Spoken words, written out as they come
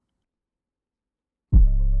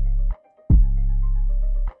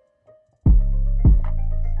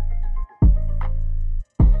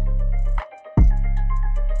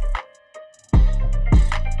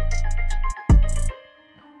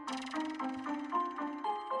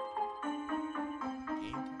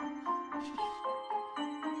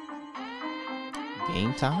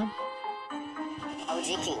Game time? OG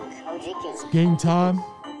King. It's game time.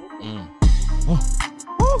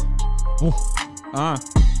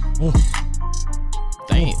 Oh.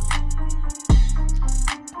 Dang.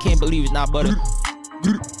 Can't believe it's not butter.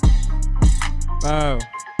 Oh.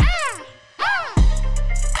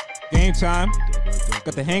 Game time.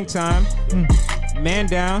 Got the hang time. Man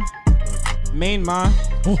down. Main mind.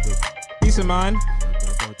 Peace of mind.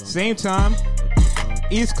 Same time.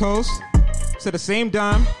 East Coast. To the same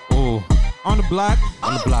dime. Oh, On the block.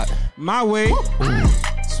 on the block. My way.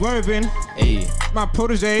 Swerving. Hey, My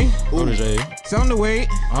protege. protege. Selling the weight.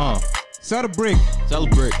 Sell the brick.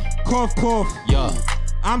 Celebrate. Cough, cough. Yeah.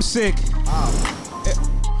 I'm sick.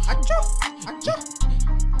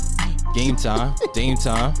 Game time. Game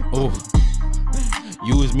time. Oh.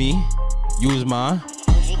 You is me. You is mine.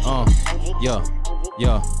 Yeah.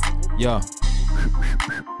 Yeah. Yeah.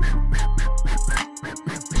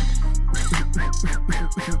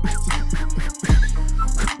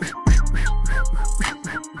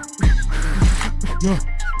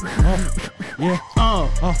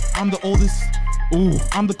 I'm the oldest. Ooh.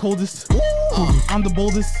 I'm the coldest. I'm the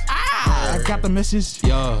boldest. I got the message.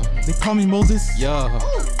 Yeah. They call me Moses. Yeah.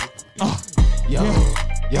 Yo.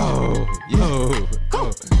 Yo. Yo.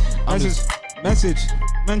 Message.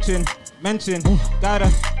 Mention.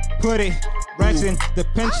 Gotta put it. Rats in the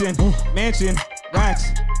pension. Mansion.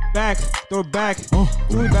 Racks. Back. Throw back.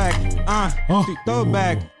 Glue back. Throw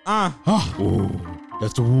back. Ooh.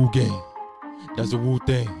 That's the Wu gang. That's the Wu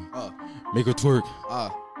thing. Make her twerk.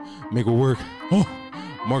 Make her work.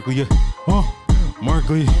 Markley.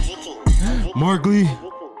 Markley.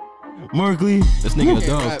 Markley. This nigga a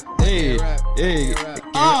dog. Hey. Hey.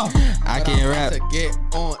 I can't rap. To get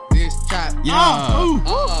on this track. Yeah.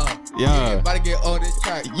 Yeah. About to get on this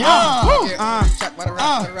track. Yeah. Get on this track. About to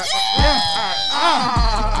rap.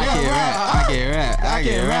 I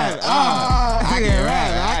can't rap.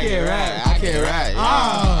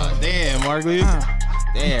 Damn, Markley.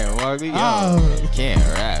 Damn, Markley. Yo. Can't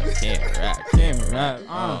rap.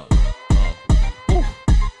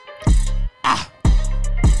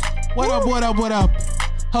 What up?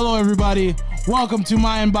 Hello, everybody. Welcome to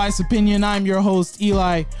My Unbiased Opinion. I'm your host,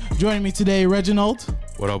 Eli. Joining me today, Reginald.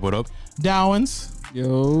 What up? Dowens.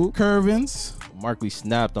 Yo. Curvins. Markley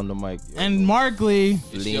snapped on the mic. Yo. And Markley,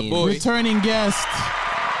 Lean. boy. returning guest.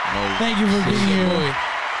 No. Thank you for being here.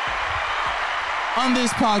 On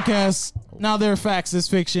this podcast, now there are facts, there's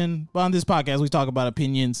fiction, but on this podcast, we talk about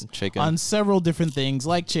opinions Chicken. on several different things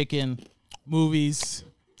like chicken, movies.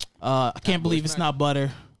 I can't believe it's not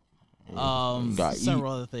butter. Gotta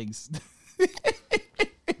Several other things.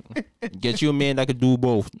 Get you a man that could do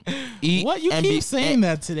both. Eat What you and keep be- saying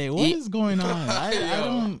that today? What eat- is going on? I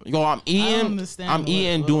don't. Yo, I'm I don't eating. understand. I'm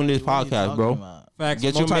eating doing this what you're podcast, talking bro. about. Facts.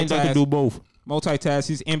 Get you a man that can do both. Multitask.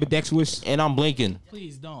 He's ambidextrous. And I'm blinking.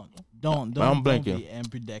 Please don't I'm blinking. be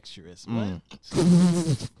ambidextrous. What?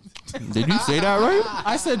 Did you say that right?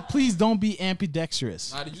 I said please don't be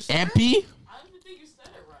ambidextrous. Did you say Ampy?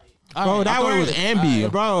 Bro, that I thought word it was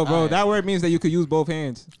ambi. Bro, that word means that you could use both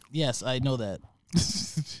hands. Yes, I know that.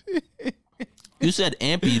 You said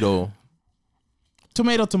ampy though.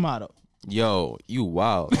 Tomato. Yo, you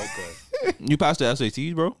wild. Okay. You passed the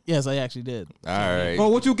SATs, bro? Yes, I actually did. All right. Bro,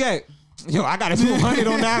 what you get? Yo, I got a 200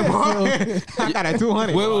 on that, bro. I got a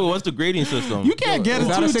 200. Wait, what's the grading system? You can't get is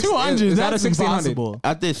that a a six- 200. is that a That's 1600? impossible.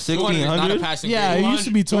 I did 200 is not a 1600. passing Yeah, grade. it used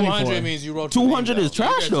to be 24. 200 means you wrote 200 your is name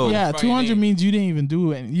down. trash, though. Yeah, Write your 200 name. means you didn't even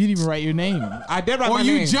do it. You didn't even write your name. I did write Or my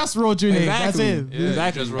you name. just wrote your name. Exactly. That's it. Yeah,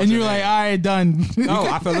 Exactly. just wrote And your you're like, name. all right, done. No,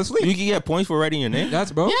 I fell You asleep. can get points for writing your name.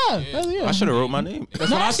 That's bro. Yeah. I should have wrote my name.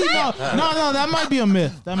 No, actually, no, that might be a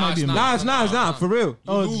myth. That might be a myth. Nah, it's not. For real.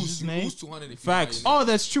 Oh, You it's lose, his you name? lose 200 if you Facts. write Oh,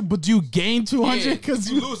 that's true. But do you gain 200? your name. Because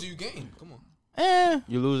you you lose, you gain. Come on.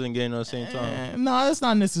 You lose and gain at the same time. No, that's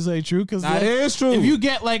not necessarily true. Because That is true. If you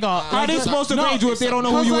get like a, How they supposed to grade you if they don't know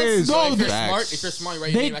who 'cause you let's- is? no, If you're Facts. smart, you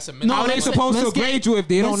write your name. That's a no, How they let's- supposed to let's get- grade you if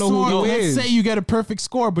they don't know who you let's is? say you get a perfect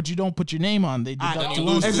score, but you don't put your name on. They deduct Then you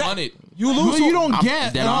 200. lose Exactly. 200. You Well, lose. you don't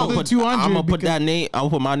get Then all I'm the gonna 200. put because- that name. I'm gonna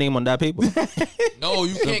put my name on that paper. No,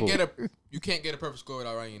 you can't get a perfect score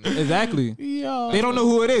without writing your name. Exactly. Yo. They don't know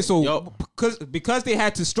who it is. So Yo. because they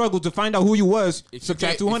had to struggle to find out who you was, If you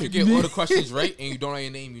subtract get 200. all the questions right and you don't write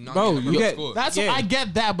your name, you're not Bro, getting a you perfect get- score. That's Yeah. I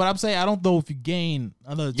get that, but I'm saying I don't know if you gain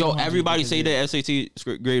another. Yo, 200 everybody because say you- their SAT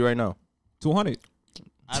grade right now. 200.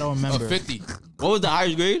 I don't a remember. 50. What was the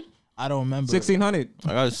highest grade? I don't remember. 1600. I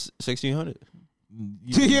got 1600.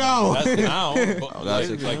 Yo. That's now. But got like,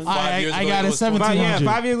 600. 5 years I ago, got it a was 1700. Yeah,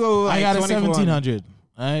 5 years ago. Like I got a 2400. 1700.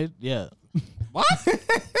 All right, yeah.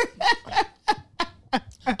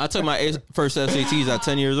 I took my first SATs at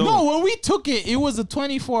 10 years old. No, when we took it, it was a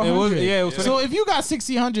 2400. It was So if you got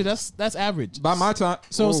 1600, that's average. by my time.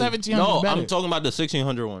 So 1700 No, better. I'm talking about the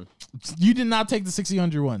 1600 one. You did not take the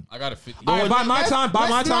 1600 one. I got a 50. All right, by my let's- time,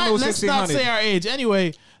 it was let's not 1600. say our age.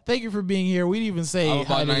 Anyway, thank you for being here. We didn't even say I'm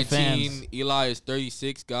hi about to the 19. fans. Eli is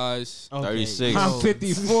 36, guys. Okay. 36. I'm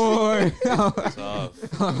 54.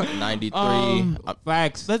 93.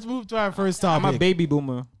 Facts. Let's move to our first I'm a topic. baby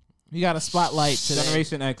boomer. We got a spotlight today.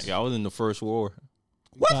 Generation X. Yeah, I was in the first war.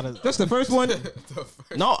 Gotta- That's the first one.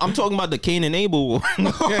 No, I'm talking about the Cain and Abel war.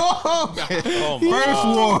 First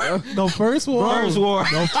war. No, first war. First war.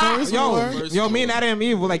 No, first war. Yo, me and Adam and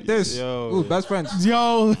Eve were like this. Yo. Ooh, best friends.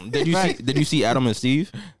 Yo, Did you see Adam and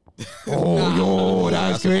Steve? Oh,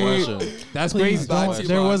 That's the question. That's please crazy. don't.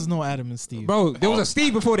 There was no Adam and Steve. Bro, there was a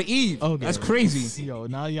Steve before the Eve. Okay. That's crazy. Yo,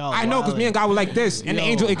 now y'all. I know, because me and God were like this. And the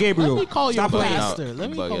angel and Gabriel. Let me call you Stop playing. pastor.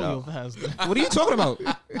 Let me Bug call it you out. pastor. What are you talking about?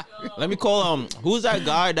 Let me call who's that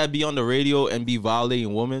guy that be on the radio and be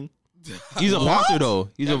violating women? He's a pastor though.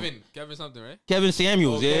 He's Kevin something, right? Kevin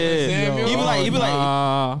Samuels. Yeah. Kevin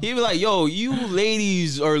Samuels. He be like, yo, you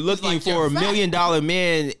ladies are looking like, for you're $1 million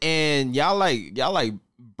man, and y'all like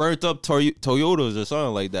burnt up Toyotas or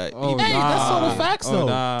something like that. Oh, Hey, that's sort of nah. facts Oh, though.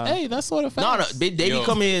 nah. Hey, that's sort of No, facts. they be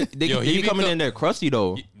coming in. They he be be coming in there crusty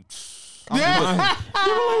though.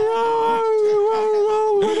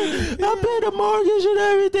 I paid the mortgage and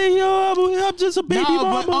everything, yo. I'm just a baby No,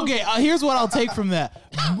 mama. but okay. Here's what I'll take from that.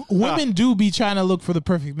 Women do be trying to look for the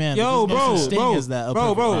perfect man. Yo, There's no bro, such thing bro, as that, a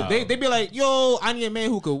bro, perfect bro. man. They be like, yo, I need a man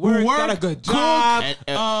who could work, work, got a good cook, job.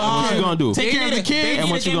 And what you gonna do? Take care of the kids. And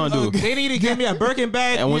what you gonna do? They need to give me a Birkin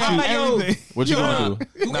bag. And what I'm you- like, yo, everything. What you gonna do?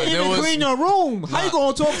 you Nah, can't there even was- clean your room. How you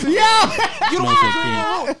gonna talk to me? Yeah. You don't Smells clean like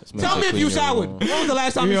your room. Smells Tell like me if you clean your showered. room. When was the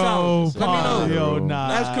last time you Yo, showered? Let Paul, me know. yo, nah.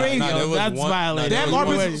 That's crazy. Nah, there was That's one- violent. nah, Them there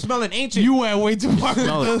was arbors smelling ancient. You went way too far.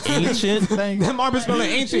 Smell ancient? Thanks. Them arbors smelling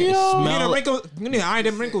ancient. Yo. You need Smell- a wrinkle. You need to iron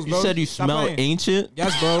them wrinkles, bro. You said you Stop smell playing. ancient?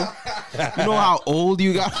 Yes, bro. You know how old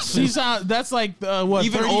you got? She sound. That's like what?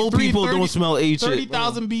 Even 33, old people 30, don't smell ancient.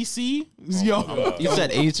 30,000 BC. Yo, You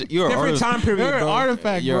said ancient. You're Different time period, you're an bro.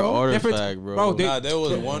 artifact, You're bro. an Different- artifact, bro. bro, they- Nah, there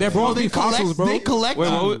was one. They're broadly fossils, bro. They collect. Wait,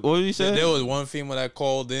 them. what did you say? There was one female that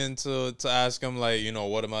called in to ask him, like, you know,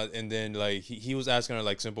 what am I? And then like he was asking her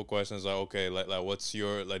like simple questions like, okay, like what's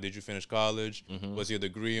your, like, did you finish college? What's your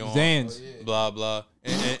degree on? Zans. Blah blah.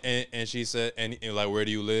 And she said, and like, where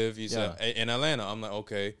do you live? He said, in Atlanta. I'm like,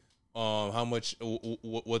 okay. How much?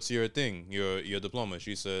 What's your thing? Your diploma?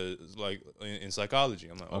 She said, like, in psychology.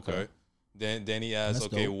 I'm like, okay. Then he asked, That's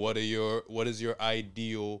okay, dope. what is your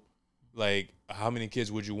ideal, like, how many kids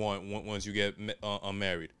would you want once you get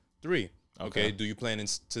married? 3. Okay. Do you plan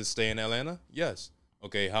to stay in Atlanta? Yes.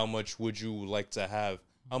 Okay. How much would you like to have?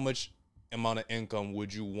 How much amount of income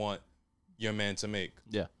would you want your man to make?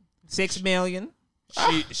 Yeah. 6 million.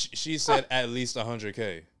 She said at least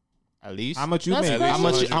 100K At least. How much you That's make?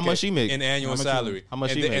 crazy. How much she make? in annual salary. how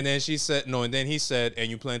much and she then, make? and then she said no. And then he said, and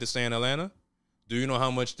you plan to stay in Atlanta? Do you know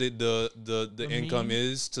how much the income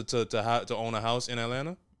is to own a house in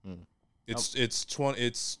Atlanta? It's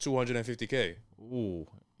 250K. Ooh,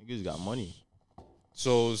 niggas got money.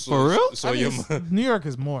 So For real? So I mean, your New York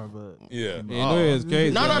is more, but yeah. Yeah, no, it's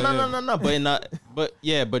crazy. No.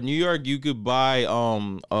 But New York, you could buy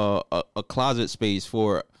a closet space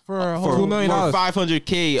for for a whole $2 million.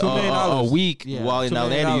 $500K $2 million. a week. Yeah. While in $2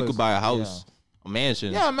 million. Atlanta, you could buy a house, a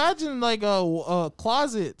mansion. Yeah, imagine like a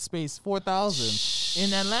closet space 4,000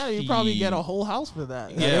 in Atlanta. You probably get a whole house for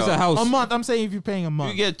that. Yeah. There's a house. A month. I'm saying if you're paying a You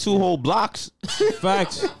month. get 2 whole blocks.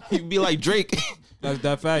 Facts. You'd be like Drake. That's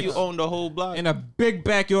that fact. You own the whole block. In a big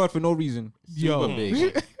backyard for no reason. Super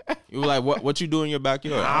big. You were like, what you do in your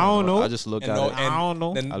backyard? I don't know. I just look And at no, it. I don't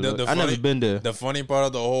know. And I the never funny- been there. The funny part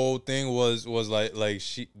of the whole thing was like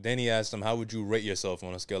she. Then he asked him, "How would you rate yourself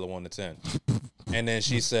on a scale of 1 to 10?" And then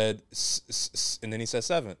she said, and then he said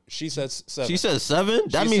 7. She said 7. She said 7?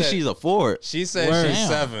 That She means said- she's a 4. She said Word. she's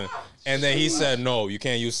Damn. 7, and then he said, "No, you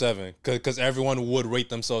can't use 7 because everyone would rate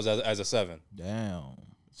themselves as a 7." Damn.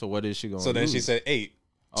 So what is she going to So do? then she said 8,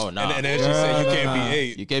 oh, nah. and then she said, "You can't be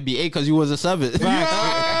 8. You can't be 8 because you was a 7.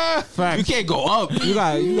 Facts. You can't go up. You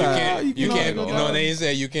got. You can can't. only go No, down. then he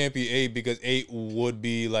said you can't be 8 because 8 would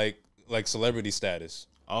be like celebrity status."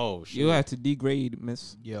 Oh, shit. You have to degrade,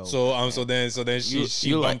 miss. Yo. So then she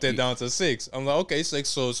you like- bumped it down to 6. I'm like, okay, 6.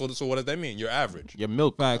 So what does that mean? You're average. Your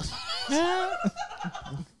milk. Facts.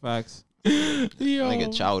 Facts. Yo. Like a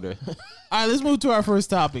chowder. All right, let's move to our first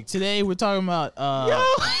topic. Today we're talking about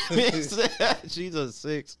She's a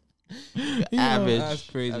 6. Average. That's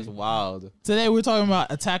crazy. That's wild. today we're talking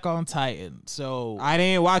about Attack on Titan. So I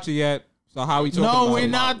didn't watch it yet, So how we talking No, about we're it?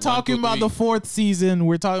 not 1, talking 2, about 3. the 4th season.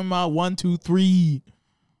 We're talking about 1, 2, 3,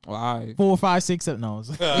 Well, all right. 4, 5, 6, 7. No,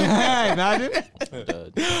 Imagine.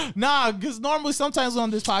 nah, because normally sometimes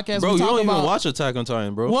on this podcast Bro, we you talk don't about. even watch Attack on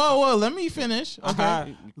Titan, bro. Whoa, let me finish.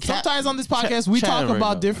 Okay. Sometimes on this podcast we talk chatting right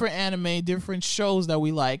about now. different anime, different shows that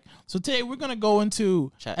we like. So today we're gonna go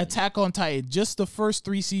into Chatting. Attack on Titan, just the first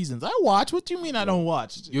 3 seasons. I watch. What do you mean I don't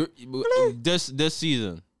watch? You're, this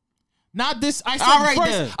season. Not this. I said All right,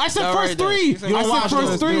 first. then. I said All first right, then. 3. You don't I said watch first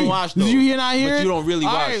those. 3. You don't watch Did those. you hear? Not hear? But you don't really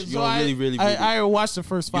All watch. right, You so don't really. I watched the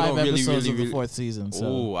first 5 don't really, episodes of really- the 4th season. So.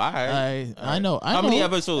 Ooh, all right. I know. How many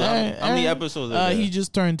episodes? How many episodes are there? He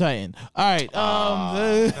just turned Titan. All right.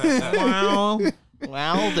 Wow.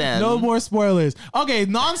 Well then. No more spoilers. Okay,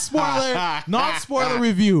 non-spoiler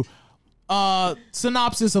review.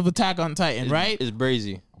 Synopsis of Attack on Titan, right? It's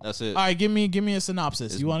brazy. That's it. All right, give me a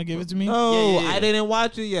synopsis. You want to give it to me? No, Yeah. I didn't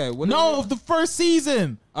watch it yet. What No, is of the first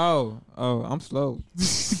season. it? Oh, I'm slow.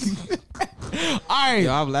 All right.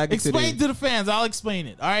 Yo, I'm lagging Explain today. to the fans. I'll explain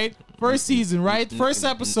it. All right. First season, right? First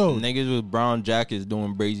episode. Niggas with brown jackets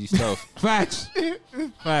doing brazy stuff. Facts.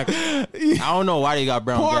 Facts. I don't know why they got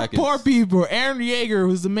brown jackets. Poor people. Aaron Yeager,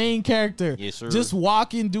 who's the main character, Yes, sir. just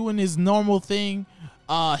walking, doing his normal thing.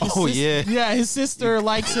 His sister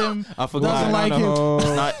likes him. I forgot. Doesn't like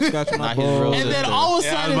him. Not Scratching my not his real balls. And then sister. all of a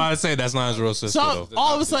Yeah, I was sudden, about to say that's not his real sister. so though.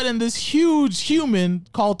 all of a sudden, this huge human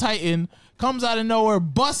called Titan comes out of nowhere,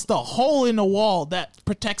 busts a hole in the wall that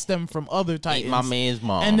protects them from other Titans. my man's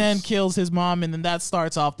mom. And then kills his mom, and then that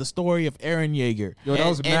starts off the story of Aaron Yeager. Yo, that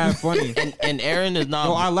was mad funny. And Aaron is not.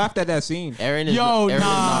 Yo, I laughed at that scene. Aaron is. Yo, Aaron is nah,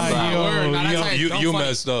 not black. yo. Word, nah, that's how You dumb you funny.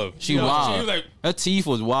 messed up. She Yo, wild. she was like- Her teeth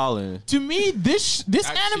was wilding. To me, this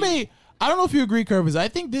Actually- anime, I don't know if you agree, Curvis. I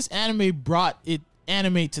think this anime brought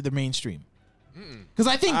anime to the mainstream. Because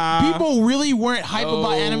I think people really weren't hype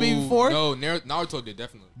about anime before. No, Naruto did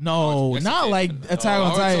definitely. No, Yes, not it did. like Attack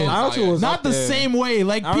on Naruto- Titan. Naruto was Not up the there. same way.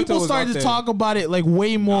 Like Naruto people was started up to there. talk about it like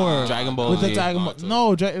way more. Dragon Ball with Z. the Dragon Ball. Naruto.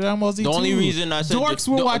 No, Dragon Ball Z. The only too. reason I said dorks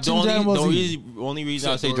were watching Dragon Ball Z. The only reason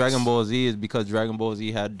I Said say dorks. Dragon Ball Z is because Dragon Ball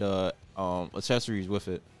Z had the accessories with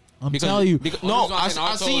it. I'm telling you. No, Only reason I I say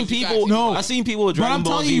Naruto seen is you people. guys- No. I seen people with But Dragon I'm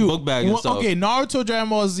Ball telling Z you, book bag and stuff. okay, Naruto, Dragon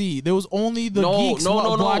Ball Z. There was only the geeks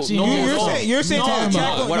watching. You're saying talking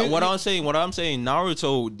Attack about. on- What I'm saying,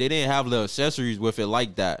 Naruto, they didn't have the accessories with it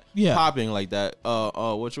like that. Yeah. Popping like that.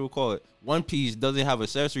 What you would call it? One Piece doesn't have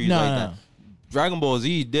accessories No, like no. that. Dragon Ball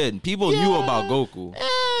Z did. People knew about Goku.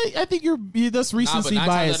 I think that's recency 9 times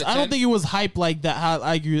bias. out of I don't 10 think it was hype like that.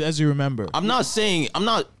 As you remember. I'm not saying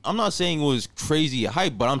it was crazy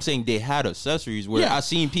hype, but I'm saying they had accessories where I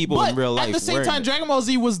seen people but in real life. At the same wearing time, it. Dragon Ball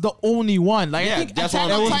Z was the only one. Like Yeah, I think that's Attack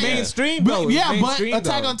what on I'm Titan, saying. mainstream, but, though. yeah, Mainstream, but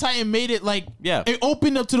Attack though. on Titan made it like Yeah. it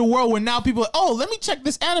opened up to the world where now people are like, oh, let me check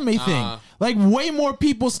this anime thing. Like way more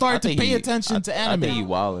people started to pay attention to anime. I think he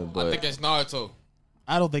wilding, I but think it's Naruto.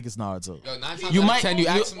 I don't think it's Naruto. Yo, 9 times you out of might 10, you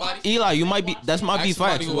ask somebody. Eli, you might be that might be Ask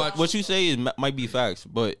somebody facts. who watched- What you say might be facts,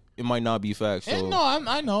 but it might not be facts. So, No,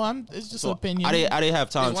 I know. It's just an opinion. I didn't have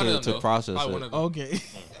time He's one of them, to though. process Probably one it. of them. Okay.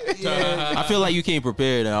 I feel like you came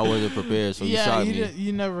prepared and I wasn't prepared, so you Yeah, shot you, me.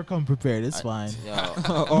 you never come prepared. It's fine. Yo,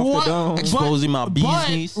 Off What- the dome. Exposing my bee's but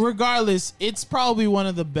knees. regardless, it's probably one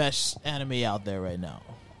of the best anime out there right now.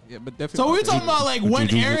 Yeah, but definitely. So we're talking about like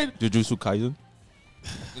when Aaron. Jujutsu Kaisen.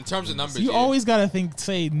 In terms of numbers, You yeah. always gotta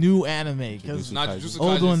say new anime because Not Jujutsu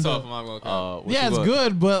Old Kaisen ones itself. are- I'm not gonna count. yeah, it's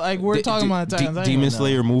good, but like we're talking about Attack on Titan Demon right now.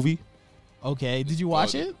 Slayer movie. Okay, did you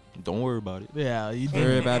watch it? Don't worry about it. Yeah, you Worry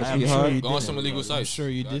didn't. about it, I'm sweetheart. sure you Go on didn't. some illegal I'm sites. sure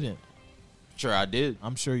you Got it. didn't. Sure, I did.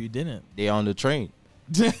 I'm sure you didn't. They on the train.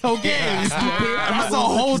 Okay, that's a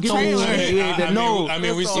whole trailer. You ain't even know. I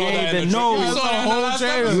mean, we That's saw all. that in even the know. we That's saw a that in the whole last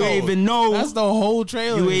trailer. You ain't episode. even know. That's the whole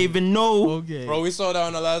trailer. You ain't even know. Okay. Bro, we saw that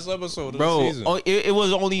in the last episode of the Bro, season. it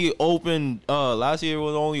was only open last year. It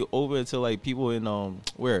was only open to like people in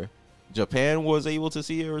where Japan was able to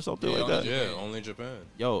see it or something Yeah, like that. only Yeah, only Japan.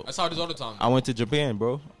 Yo, That's how it is all the time. I went to Japan,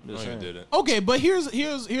 bro. I'm No, just you saying. didn't. Okay, but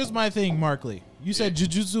here's my thing, Markley. You said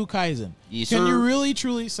Jujutsu Kaisen. Yes, Can sir. you really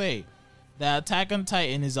truly say that Attack on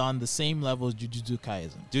Titan is on the same level as Jujutsu Kaisen?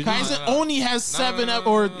 Jujutsu- Kaisen No, no. only has No, 7 no, no,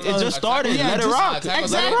 or no, no, no. It just started. Yeah, Let it just- rock. Attack on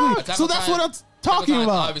exactly. Titan- Attack So on that's Titan- what I'm talking Titan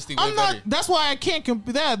about. obviously way I'm not. better. That's why I can't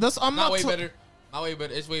compare that. That's I'm Not not. way better. Not way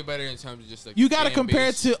better. It's way better in terms of just like You got to fan compare it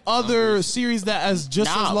base, to other numbers. series that has just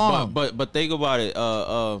as Nah, long. but think about it.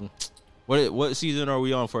 What season are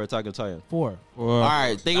we on for Attack on Titan? 4. Or All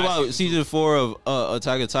right, think Last about season season 4 of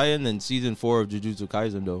Attack of Titan and season 4 of Jujutsu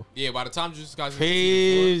Kaisen though. Yeah, by the time Jujutsu Kaisen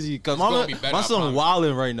Crazy, cause gonna be better, my I son promise.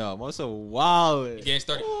 wilding right now. My son wilding. getting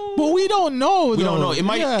started. But we don't know. We don't know. It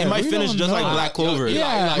might we finish don't just like know. Black Clover.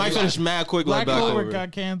 Yeah. It might finish mad quick Black like Black Clover Clover.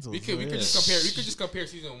 got canceled. We could just compare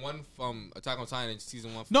season 1 from Attack on Titan and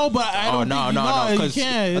season 1 from No, but I don't think you because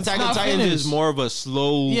can't. It's Attack on not Titan finished. is more of a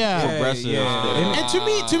slow, Yeah. progressive. Yeah. And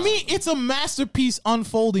to me, it's a masterpiece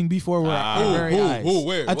unfolding before we're at our very eyes.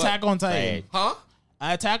 where? Attack on Titan. Huh?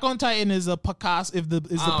 Attack on Titan is a Picasso. Is the don't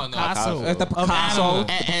know. Picasso. That's the of Picasso. anime.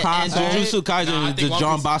 And Jujutsu Kaisen Nah, I is think the One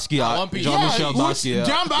John Piece- Basquiat. One Piece- John Michel which Basquiat.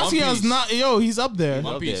 John Basquiat is Piece. not. He's up there.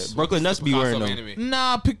 One Piece. Brooklyn Nets be Picasso wearing them. anime.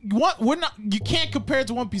 Nah, we're not. You can't compare it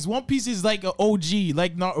to One Piece. One Piece is like an OG,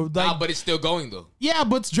 like not like. Nah, but it's still going though. Yeah,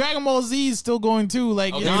 but Dragon Ball Z is still going too.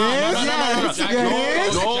 Like Okay. it No, is. no, no, no, Yeah, no, no, it's- no, yeah, no, it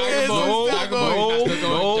is. no, It is. no, It's no, still no, going. no,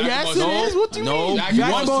 no, Yes, no, it is. What do you mean?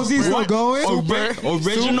 Dragon Ball Z still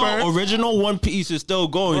going. Original One Piece is still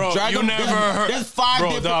going. Bro, you never heard. There's 5 Bro,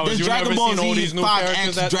 different. dog, There's you Dragon never Ball seen all Z, these new 5X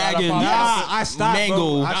characters that Dragon. pop up? Nah, I stopped, Mango.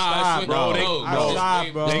 bro. I Nah, stopped, bro. no, I no,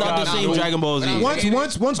 stopped, bro. It's not the same Dragon Ball Z.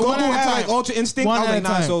 Once- Once One Goku at a had time. like Ultra Instinct, One I was at like, a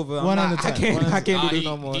nah, it's time. over. One at a I time. can't. One at I a can't Nah, do this he-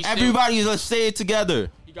 no more. he- Everybody, let's say it together.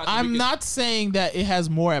 He got the I'm biggest- not saying that it has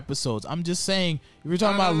more episodes. I'm just saying if you're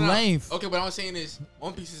talking about No. length. Okay, but what I'm saying is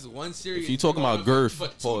One Piece is one series. If you're talking about girth, for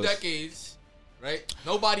 2 pause. decades, right?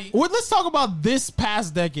 Nobody. Well, let's talk about this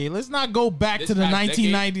past decade. Let's not go back This to the past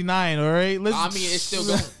 1999. All right. Let's. I mean, it's still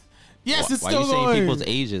going. Yes, it's Why still you saying going. people's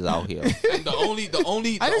ages out here? And the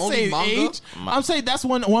only I didn't say manga. age. I'm saying that's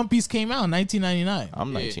when One Piece came out, 1999.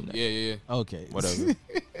 I'm Yeah, 19. yeah. Okay. Whatever.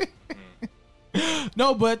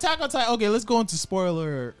 No, but Attack on Titan. Okay, let's go into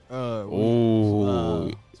spoiler. Oh.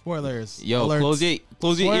 Spoilers. Yo, Alerts. close your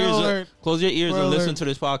Spoiler ears. alert. Close your ears Spoiler and listen alert. to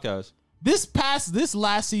this podcast. This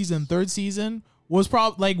last season, third season, was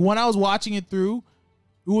probably like when I was watching it through,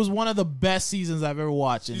 it was one of the best seasons I've ever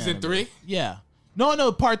watched. In Season anime. 3? Yeah.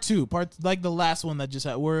 No, part 2, like the last one that just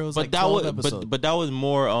had, where it was But like that 12 was episodes. but that was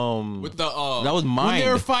more With the that was when mine. they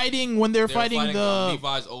were fighting, they were fighting the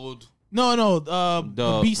Levi's old.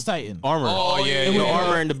 the Beast Titan. armor. Oh, yeah, the yeah.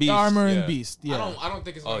 armor and the beast. The armor Yeah. and Beast. Yeah. I don't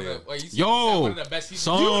think it's one of the. Wait, you see, Yo, one of the best seasons.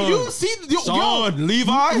 son. You see, Son,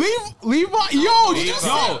 Levi? Levi, yo, did you see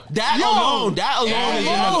Yo, that Yo. alone is in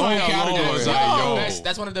its own Alone. category. was Yo. like, yo.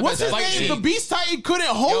 That's one of the What's best his fight name? The scenes. Beast Titan couldn't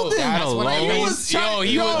hold him. that alone. He was Yo,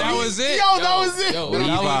 he was- that was it. Yo, that was it. Yo, what I'm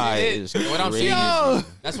Levi saying is what I'm crazy. saying Yo. is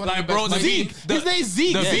that's one Like, of the bro, best the fight Zeke. scenes. His name's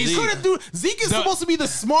Zeke. the He Zeke. couldn't do. Zeke is The- supposed to be the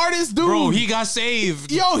smartest dude. Bro, he got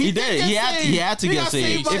saved. Yo, He did. get He had to He get got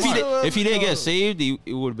saved. by If he didn't get saved,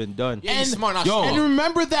 it would have been done. Yeah, he's And- smart, not yo, smart. And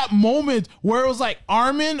remember that moment where it was like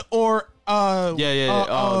Armin or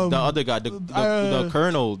the other guy, the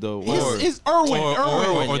colonel, the Is Irwin.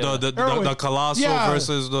 Or yeah. the colossal Yeah.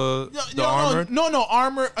 versus the armored.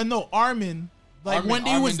 No, Armin. Like Armin- when he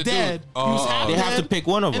Armin was the dead, dude. he was half They dead. have to pick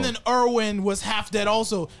one of And them. then Irwin was half dead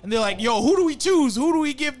also. And they're like, yo, who do we choose? Who do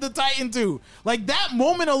we give the Titan to? Like that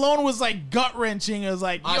moment alone was like gut wrenching. It was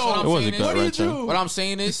like, That's yo, what I'm It wasn't saying is- what do you gut-wrenching. do? What I'm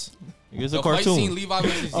saying is, It's a the fight scene cartoon. Levi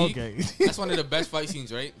versus Zeke. Okay. That's one of the best fight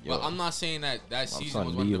scenes, right? Yo. But I'm not saying that season son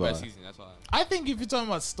was one of the Levi. best seasons. That's why. I think if you're talking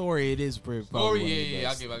about story, it is pretty. Story, probably one of the yeah. I'll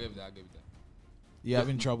best. give it that. You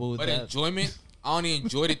having trouble with But that? enjoyment, I only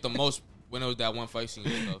enjoyed it the most when it was that one fight scene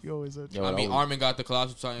and stuff. You always are. Yo, I mean, that was- Armin got the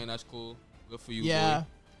Colossal Titan. That's cool. Good for you, Yeah. boy.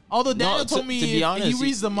 Although Daniel told to me be honest, he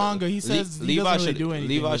reads the manga, he says he doesn't really do anything.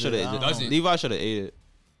 Levi with should it. I don't have. know. Levi should have ate it.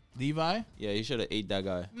 Levi? Yeah, he should have ate that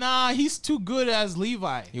guy. Nah, he's too good as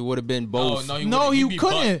Levi. He would have been both. No, No, he he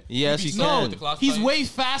couldn't. Yes, he can. He's way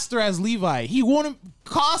faster as Levi. He wouldn't.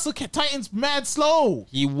 Colossal Titan's mad slow.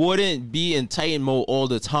 He wouldn't be in Titan mode all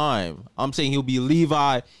the time. I'm saying he'll be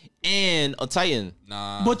Levi and a Titan.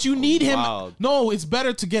 Nah. But you need him. Wow. No, it's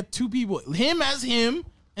better to get two people. Him as him,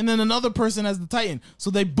 and then another person as the Titan. So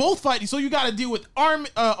they both fight. So you got to deal with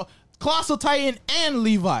Colossal Titan and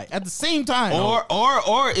Levi at the same time.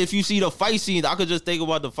 Or if you see the fight scenes, I could just think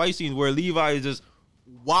about the fight scenes where Levi is just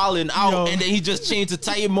wilding out, Yo. and then he just changed to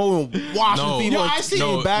Titan mode and washing No, people Yo, and I see-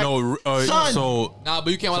 taking no, back. no. Son. So Nah,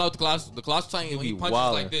 but you can't allow the Colossal Titan when he be punches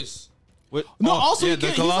wildin'. like this. What- No, oh, also yeah, he the can,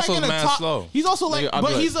 he's like Colossal's an mad slow. He's also like, Nigga, I'll but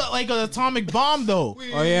be he's like an atomic bomb though.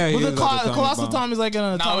 Oh yeah, he But is the like a Colossal bomb. Time is like an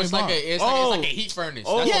No, atomic it's bomb. like it's like a heat furnace.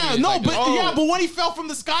 Oh. That's what Yeah, it is, no, like but a- yeah, but when he fell from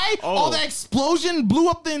the sky, Oh. all that explosion blew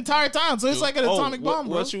up the entire town. So it's like an Oh, atomic bomb,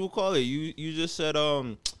 bro. what you would call it? You just said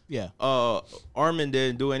Yeah. Armin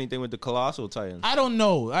didn't do anything with the Colossal Titans. I don't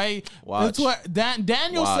know. Watch. That's what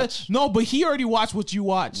Daniel Watch. said. No, but he already watched what you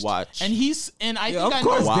watched. Watch. And I Yeah, think of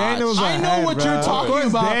course, Watch. Daniel's I know ahead, what bruh. you're talking Of course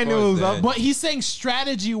about. Daniel's Of course, up. But he's saying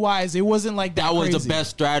strategy wise, it wasn't like that. That was crazy. the best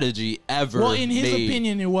strategy ever. Well, in his made.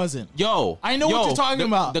 opinion, it wasn't. Yo, I know what you're talking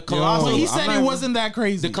about. The Colossal, But he I'm said not it even- wasn't that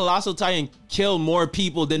crazy. the Colossal Titan killed more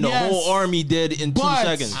people than the Yes. whole army did in 2 But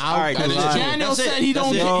seconds. All right, That's that's it. Daniel That's it. said he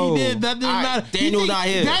That's don't. it. He did. That didn't All right, matter. Daniel's not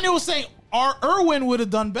here. Daniel was saying Irwin would have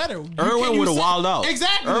done better. Irwin would have wilded out.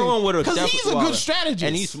 Exactly. Irwin would have because he's a definitely good wilded. strategist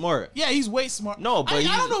And he's smart. Yeah, he's way smart. No, but I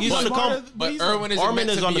don't know if he's on the smarter, come. but he's Irwin isn't Armin meant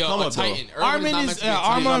is to on be the a come up, though. Titan. Armin not is meant to be a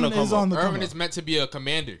Titan. Armin on the is come on up. the come Irwin up. is meant to be a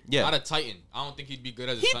commander, Yeah. not a Titan. I don't think he'd be good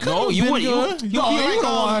as a He Titan. could No, have you been would. You good. would be No,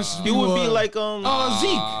 like you would be like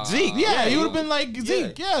Zeke. Yeah, he would have been like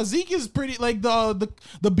Zeke. Yeah, Zeke is pretty like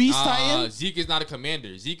the Beast Titan. Zeke is not a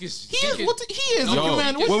commander. Zeke is. He is. What he is a No,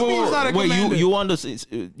 commander. wait, What do you mean he's not a commander? you on the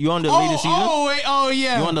latest season? Oh wait. Oh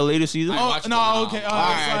yeah. You on the latest season? I Oh watched no. it. Okay. All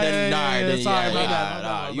right, then, Sorry, my yeah, bad.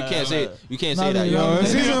 nah, My you bad, can't my say bad. you can't Nah, say that. nah, Yo,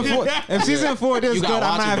 nah, If season 4 this you good, gotta I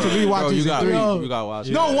watch might it, have to bro. rewatch Bro, you season got 3. Yo. you gotta watch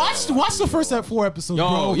it. No, watch the first 4 episodes, Yo,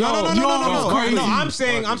 bro. yo, It's crazy. No,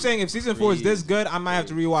 I'm saying if season 4 is this good, I might have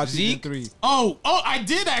to rewatch season Zeke? 3. Oh, I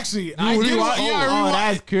did actually. I You did. rewatched- Yeah, I oh, rewatched.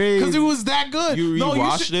 that's crazy. Because it was that good. You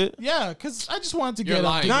rewatched should- it? Yeah, because I just wanted to You're get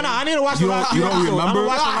up. lying. No, I need to watch the last You few don't episodes. I'm gonna remember?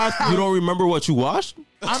 watch the last few. You don't remember what you watched?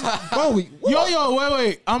 Bro,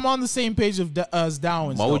 Wait. I'm on the same page as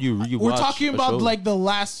Downs. Why would you rewatch We're talking a about show? like the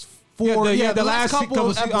last 4. the last couple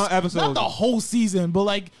episodes. Not the whole season, but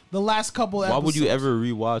like the last couple Why episodes. would you ever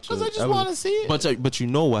rewatch it? Because I just Ever? want to see it. But you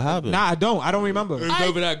know what happened. Nah, I don't remember. It's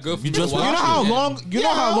never that good. For You me just to watched You know watch how it. long? You know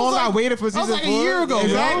Yeah, how I was long I like- waited for That was season like 4? a year ago. bro.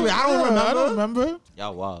 Exactly. I don't remember. I don't remember.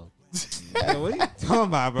 Y'all wild. What are you talking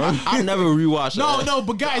about, bro? I never rewatched it. No,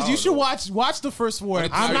 but guys, you should watch the first 4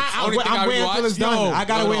 episodes. I'm not. Only thing I I'm waiting until it's rewatched? done. Yo, I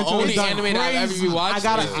gotta wait until Only it's done. anime that I've ever Crazy. rewatched I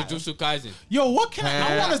gotta- is Jujutsu Kaisen. Yo, what can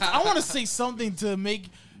I want to say something to make.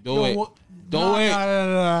 Do it. What, Do it.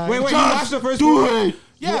 Wait, you Just watched the first do 4? it.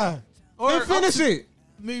 Yeah. Or Then finish up to- it.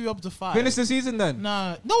 Maybe up to 5. Finish the season then.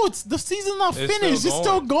 Nah, no, it's the season's not It's finished. still It's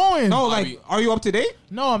still going. No, Bobby. like, are you up to date?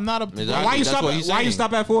 No, I'm not up to Exactly. date. Why you That's stop? what he's Why you saying.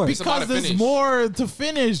 stop at 4? It's about Because to there's finish. more to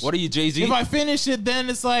finish. What are you, Jay-Z? If I finish it, then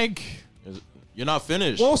it's like You're not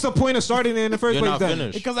finished. What was the point of starting it in the first You're place not then?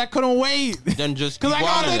 finished. because I couldn't wait. Then just Because keep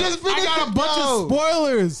I watching it. got a bunch Yo. of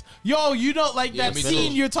spoilers. Yo, you know, like Yeah, that me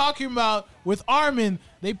scene too. you're talking about with Armin.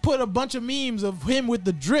 They put a bunch of memes of him with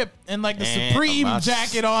the drip and like the Supreme I'm not-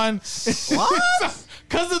 jacket on. What?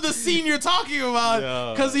 Because of the scene you're talking about.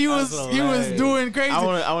 Yo, Because he was that's doing crazy. I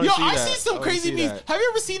wanna Yo, see I that. see some I wanna crazy see memes. that. Have you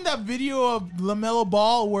ever seen that video of LaMelo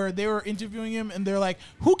Ball where they were interviewing him and they're like,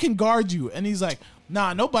 "Who can guard you?" And he's like,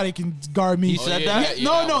 "Nah, nobody can guard me." He said yeah, that?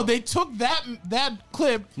 yeah. No, they took that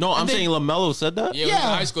clip. No, and I'm they- saying LaMelo said that. Yeah, it was in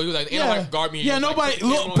high school. He was like, ain't nobody can guard me. Yeah, He was nobody. like,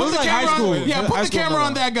 Look, "Ain't put nobody the like camera high school. on. Yeah, High put the school camera brother.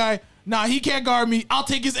 on that guy. Nah, he can't guard me. I'll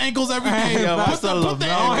take his ankles every day. Yeah, put that's the, a put the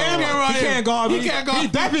LaMelo. camera on He him. can't guard me. He can't guard He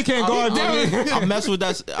me. definitely can't guard me. I mess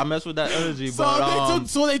with that energy. So But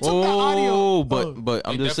they took the audio. Oh, but I'm They just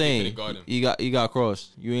definitely saying, couldn't guard him. he got crossed.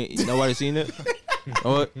 You ain't nobody seen it.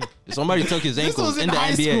 Oh, somebody took his This ankles was in in the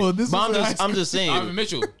high NBA. school. This But was in high I'm just Donovan saying.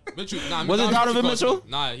 Mitchell. Nah, Was it Donovan Mitchell?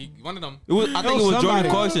 Nah, one of them. I think it was somebody.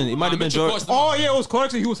 Jordan Clarkson. It might have been Mitchell Jordan. Clarkson. Oh yeah, it was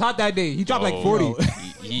Clarkson. He was hot that day. He dropped like 40.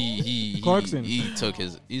 Clarkson. He took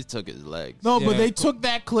his legs. No, but Yeah. they took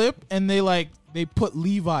that clip and they put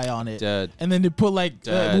Levi on it. Dead. And then they put like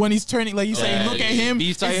Dead. when he's turning, like you saying, Dead. look at him.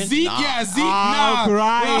 Beast It's Titan? Zeke, Nah. yeah, Zeke. I'm nah.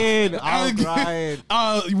 crying. Nah. I'm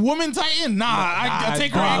crying. Woman Titan, nah. I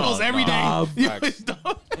take her nah, ankles every day. nah,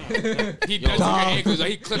 He does her ankles. Like,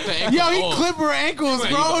 he clipped the ankles. Yo, he off. clip her ankles,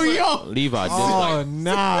 Come bro. on, Yo, Levi did. Oh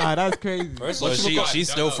nah, that's crazy. First of all, she's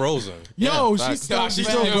still frozen. yo, facts. she's still, Nah, she's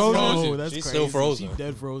bro, still bro, frozen. that's She's crazy. still frozen. She's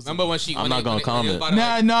dead frozen. Remember when she? I'm when not they- gonna when they- comment. when they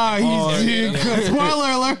was Nah, about to- he's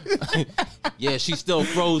spoiler alert. Yeah, she's still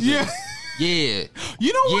frozen. Yeah. Yeah.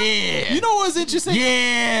 You know what? Yeah. You know what's interesting?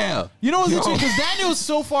 Yeah. You know what's interesting? Because Daniel's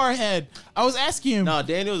so far ahead. I was asking him. Nah,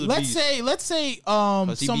 Daniel's a let's beast. say he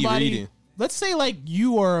be somebody. reading. Let's say like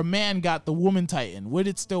you or a man got the woman Titan. Would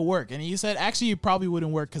it still work? And he said actually it probably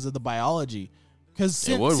wouldn't work because of the biology. Because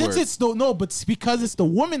would since work. it's because it's the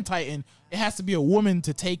woman Titan, it has to be a woman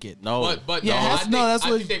to take it. No. But Yeah, no, that's- I think, no, that's I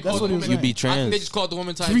what- think they that's called what he the was woman- You be I trans. think they just called the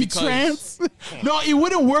woman Titan Be because trans? No, it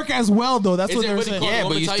wouldn't work as well though. That's Is what it they were really saying. called Yeah, but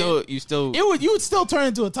Woman you still You would still turn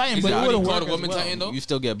into a Titan, Is but it it really wouldn't called work a woman as well. Titan though? you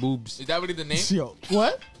still get boobs. Is that really the name? Yo,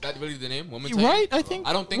 what? That really the name? Woman You Titan? right? I think.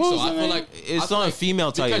 I don't think what so. was I the feel name? like It's I feel on like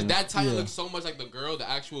female because Titan. that Titan Yeah. looks so much like the girl, the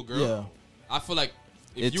actual girl. Yeah. I feel like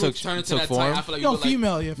if It you would took- turn it into took that form. Titan, I feel like you No, would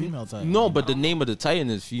like female Titan. No, but the name of the Titan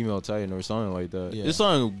is female Titan or something like that. Yeah. It's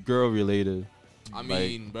something girl related. I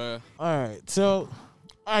mean, bruh. All right, so,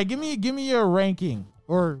 all right, give me your ranking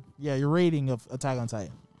or your rating of Attack on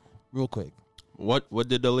Titan, real quick. What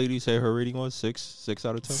did the lady say her rating was? 6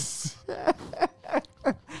 out of 10.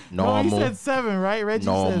 No, he said 7, right? Reggie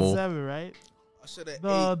Normal. said 7, right? I should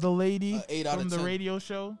have The lady 8 out from of the 10. radio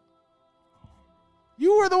show.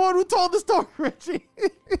 You were the one who told the story, Reggie.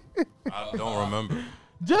 I don't remember.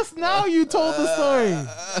 Just now you told the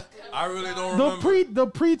story. I really don't remember.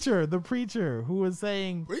 The preacher who was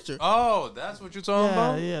saying. Preacher. Oh, that's what you're talking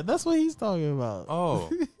about? Yeah, that's what he's talking about. Oh.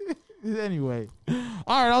 Anyway, all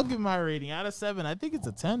right, I'll give my rating out of 7. I think it's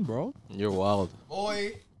a 10, bro. You're wild.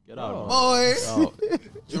 Boy. Get out. Boy. Oh,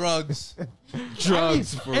 Drugs.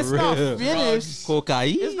 drugs I for mean, it's real. not finished.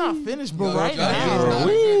 Cocaine. It's not finished, but Yo, right Drugs now, is not- Okay.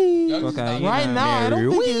 Drugs is not- right now, I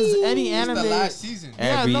don't think there's any It's anime. the last season.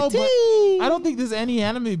 Yeah, no, but Everything. I don't think there's any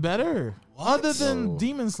anime better other than No.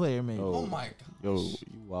 Demon Slayer, maybe. Oh my god. Yo,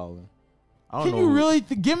 you wildin'. I don't Can know. you really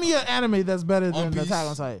give me an anime that's better One than Piece. Attack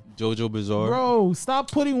on Titan? JoJo Bizarre. Bro,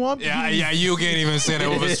 stop putting One Piece. Yeah, you can't even say that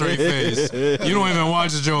with a straight face. You don't even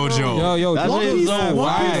watch JoJo. Yo, That's One just Piece, so One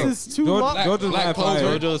whack. Piece is too George- long. George's Black not Clover.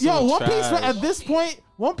 fire. JoJo's Yo, so One Piece trash. at this point,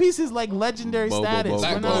 One Piece is like legendary Bo, bo, status. bo, We're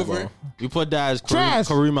Black not- Clover. You put that as Trash.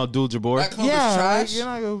 Kareem Abdul-Jabbar. Black Clover's Yeah, trash. like, you're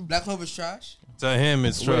not gonna. Black Clover's trash. To him,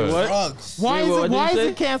 it's Wait, trash. what? Drugs. Why Wait, what is did you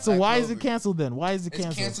it say? canceled? Black Why is it Clover. canceled then? Why is it It's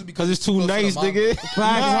canceled? canceled Because it's too close to the nice, manga.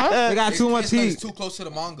 nigga. They got It's too much canceled 'cause heat. It's too close to the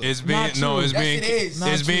manga. It's being Not true. it's Yes, being it is. Not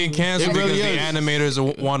it's being true. canceled It really because is. the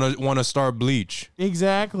animators want to start Bleach.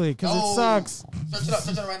 Exactly, because No. it sucks. Search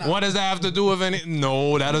it up right now. What does that have to do with any?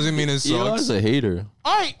 No, that doesn't mean it Elon's sucks. a hater.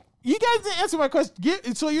 All right, you guys didn't answer my question.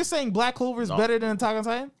 So you're saying Black Clover is No. better than Attack on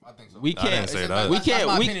Titan? I think so. We I didn't can't. say That's that. We my can't.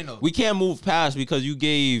 opinion, though. We can't move past because you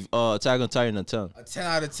gave Attack on Titan a 10. A 10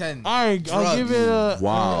 out of 10. All right, I'll Drugs. give it a.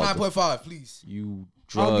 Wow. 9.5, please. You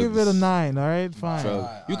drugs. I'll give it a 9. All right, fine. Drugs.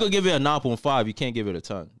 Alright, You could give it a 9.5. You can't give it a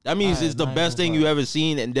 10. That means Alright, it's the best thing 9.5. you ever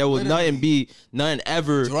seen, and there will Literally. nothing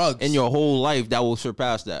ever Drugs. in your whole life that will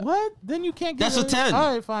surpass that. What? Then you can't give That's a it 10.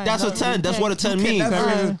 All right, fine. That's No, a 10. you That's can't- what a 10 you can means. never-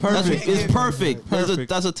 Alright. That's Perfect. it's perfect. Perfect.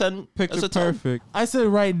 That's a 10. Picture That's a 10. perfect. I said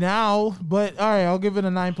right now, but all right, I'll give it a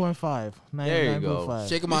 9.5. There you go. 9.5.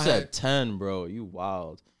 Shaking You my said head. 10, bro. You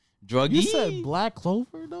wild. Druggy. You said Black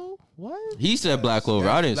Clover though? What? He said Black Clover.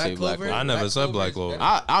 I didn't say Black Clover. I never said Black Clover.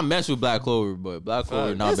 I mess with Black Clover, but Black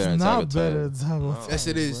Clover not It's better than Attack on not better Titan. than Attack on Titan. Yes,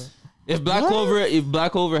 it is. If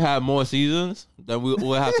Black Clover had more seasons, then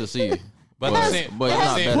we'll have to see. But But the same, but It it's has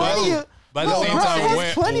not same- better. plenty of. But at No, the same bro, it time, has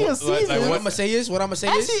where- plenty of like, seasons. What I'm what- gonna say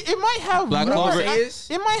is, Actually, it might have Black more. Clover-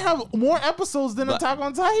 It might have more episodes than Black- Attack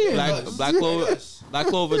on Titan. Black Clover. Black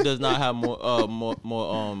Clover does not have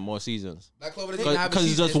more seasons. Black Clover doesn't have a Because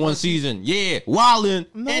it's season. just one season. Yeah, wildin'.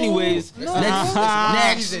 No, Anyways, no.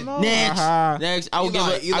 next, No. next. I will give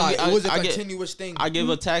Eli, it. Eli, it was a I give. continuous thing. I give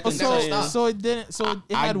Attack on It never Titan. stopped. So it didn't. So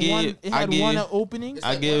it I had give- one. It I had give- one opening. It's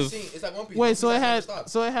I like give- one scene. It's like One Piece. Wait, One so Piece it had. never stopped.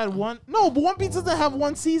 So it had one. No, but One Piece doesn't have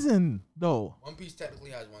one season though. One Piece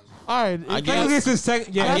technically has one. All right. I it- guess- Technically, it's the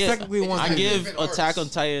second. Yeah, I that's give- technically one. I It's give different Attack arcs. on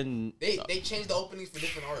Titan. They changed the openings for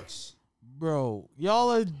different arcs. Bro,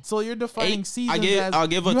 y'all are. So you're defining 8. seasons. I'll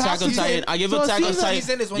give you have Attack on season- Titan. I give so a Attack on season- Titan.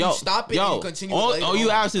 season is when you stop it and you continue all, later all you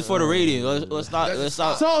on. asked is for the rating. Let's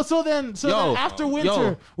not. So then Yo, after yo,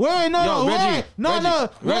 winter. Wait, no, Yo, wait, Reggie, no,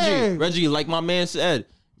 wait. Reggie, like my man said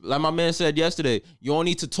yesterday, you don't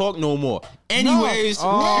need to talk no more. Anyways,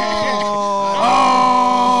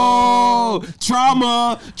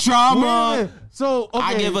 trauma. Wait a minute. So okay,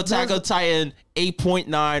 I give Attack that's- on Titan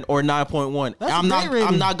 8.9 or 9.1. That's a I'm not. great rating.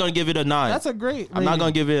 I'm not gonna give it a 9. That's a great. I'm not rating.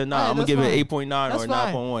 gonna give it a 9. All right, I'm gonna that's give fine. it 8.9 That's or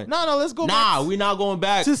fine. 9.1. No, let's go Nah, back we're not going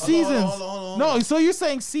back. to seasons. hold on. No, so you're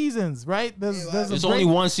saying seasons, right? There's a It's break. only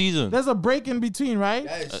one season. There's a break in between, right?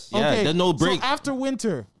 Yes. Yeah, there's no break. So after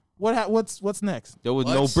winter, what's next? There was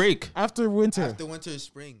no What? break. After winter. After winter is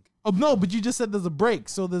spring. Oh no, but you just said there's a break.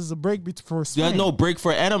 So there's a break for spring. There's no break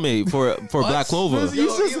for anime for Black Clover. You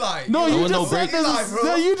Yo, just- Eli. No, There you was just no said break. there's Eli, a, bro.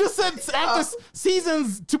 no, you just said after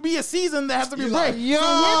seasons to be a season there has to be a Eli. break. Yo.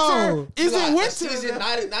 So winter is Eli, it a winter? season,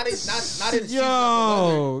 not in season.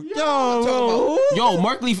 Yo, Yo,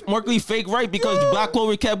 Mark Lee fake right because Black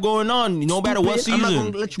Clover kept going on no matter what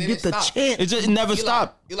season. let you get the chance. It never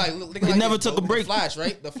stopped. It never took a break. The Flash,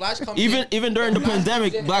 right? The Flash comes Even during the Flash comes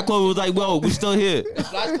pandemic, in Black every Clover was single like, "Well, we still here." The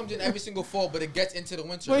Flash comes in every single fall, but it gets into the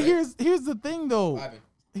winter. But right? here's the thing though. What happened?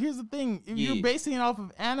 Here's the thing. If Yeah. you're basing it off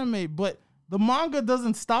of anime, but the manga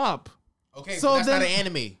doesn't stop. Okay, So so that's then- not an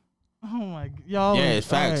anime. Oh my god, y'all. Yeah, it's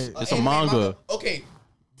facts. alright. It's a Anime manga. Okay,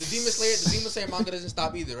 the Demon Slayer manga doesn't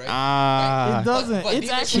stop either, right? Ah, It doesn't. but it's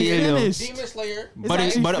Demon actually Slayer- Kill him. finished. Demon Slayer. but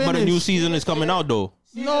actually a new finished. season is coming out though.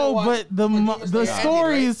 No, but the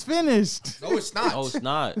story is finished. No, it's not. No, it's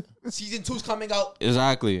not. Season 2's coming out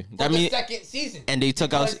Exactly. for That the means, second season. and they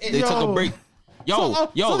took out. Because They took a break. Yo,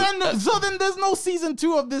 So then there's no season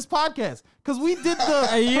 2 of this podcast because we did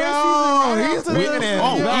the Yo, first season. he's right bringing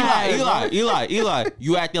after it this. back. Eli,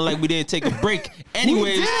 you acting like we didn't take a break.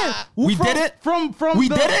 Anyways, We did it. from We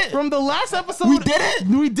the, did it? from the last episode. We did it?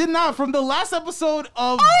 We did not. From the last episode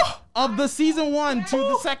of the season 1 to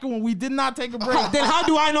the second one, we did not take a break. Then how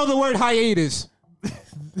do I know the word hiatus?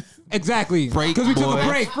 Exactly. Break, Because we took boy. a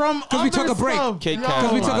break. From Because we took a break. Kit Kat,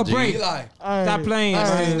 Because we took a my break. G. Eli, Stop playing. All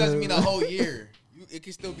right. season doesn't mean a whole year. It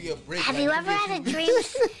can still be a break. Have like, you it ever could be had a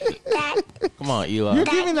few dream that Come on, Eli. You're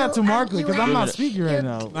giving that to Markley because I'm not you- speaking right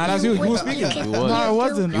now. Nah, that's you. You were speaking. You No, was. I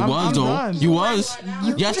wasn't. You I'm was though. done. You was.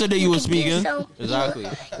 Yesterday you were could do speaking. so- Exactly.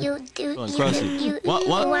 You do. Going crazy.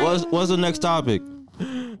 What's the next topic?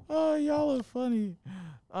 Oh, y'all are funny.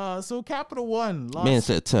 So Capital One lost. Man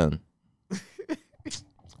said 10.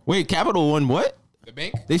 Wait, Capital One what? The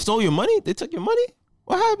bank? They stole your money? They took your money?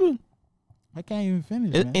 What happened? I can't even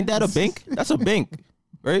finish. Man. Ain't that a bank? That's a bank,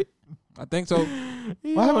 right? I think so.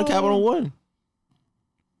 What happened to Capital One?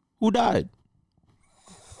 Who died?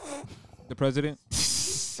 The president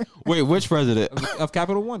Wait, which president? of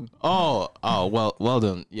Capital One. Oh, well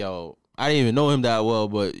done. Yo, I didn't even know him that well,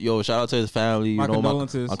 but yo, shout out to his family. My you know,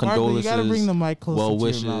 condolences. My Markley, condolences. you gotta bring the mic closer well to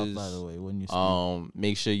wishes. your mouth, by the way, when you speak.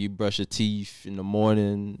 Make sure you brush your teeth in the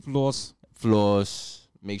morning. Floss.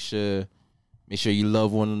 Make sure you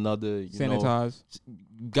love one another. You know, Sanitize.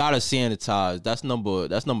 gotta sanitize. That's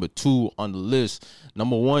number 2 on the list.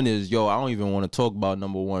 Number 1 is I don't even want to talk about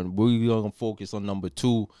number 1. We're gonna focus on number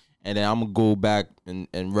 2, and then I'm gonna go back and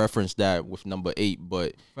reference that with number 8.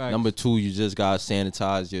 But Facts. number 2, you just gotta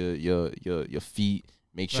sanitize your feet.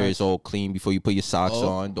 Make sure Facts. it's all clean before you put your socks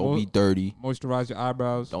on. Don't be dirty. Moisturize your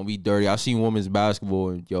eyebrows. Don't be dirty. I seen women's basketball,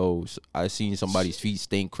 and I seen somebody's feet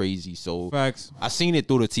stink crazy. So Facts. I seen it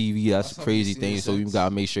through the TV. That's a how crazy we see thing. the So you sex.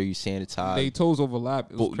 gotta make sure you sanitize. They toes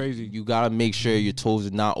overlap. It was But crazy. You gotta make sure your toes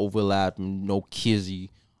are not overlapping, no kizzy.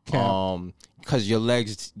 Cap. Because your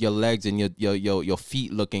legs and your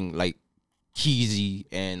feet looking like keezy,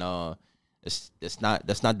 and that's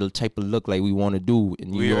not the type of look like we want to do in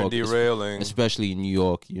New We are York. derailing. Especially in New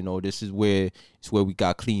York. This is where we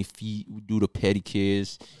got clean feet. We do the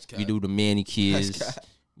pedicures, we do the manicures.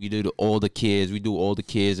 We do all the kids. We do all the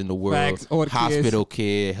kids in the world. Facts, all the Hospital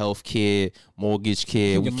care, health care, mortgage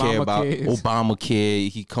care. Your We care mama about kids. Obamacare.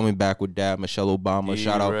 He coming back with that. Michelle Obama.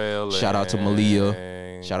 Shout out to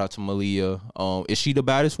Malia. Shout out to Malia. Is she the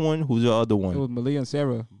baddest one? Who's the other It one? was Malia and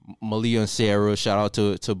Sarah. Malia and Sarah. Shout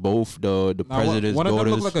out to both the Nah, president's one of them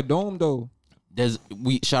daughters. looked like a dome though.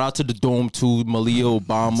 Shout out to the Dome too. Malia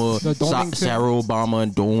Obama, The Domington. Sarah Obama,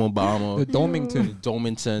 and Dome Obama. The Domington.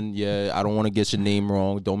 Domington, yeah, I don't want to get your name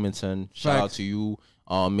wrong. Domington, shout out Facts. to you.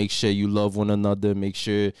 Make sure you love one another. Make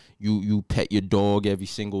sure you pet your dog every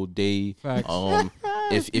single day. Facts.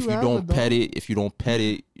 If You you have a don't dog. pet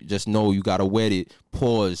it, just know you gotta wet it.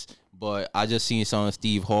 Pause. But I just seen something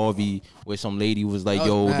Steve Harvey where some lady was like, That was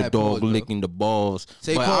 "Yo, the mad dog pause, bro. licking the balls."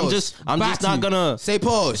 Say but pause. I'm just not gonna Say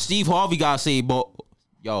pause. Steve Harvey got to say, but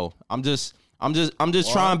yo, I'm just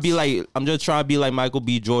trying to be like Michael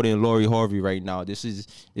B. Jordan and Lori Harvey right now. This is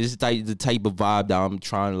the type of vibe that I'm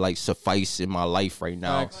trying to like suffice in my life right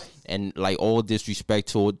now. Facts. And like all disrespect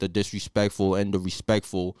to the disrespectful and the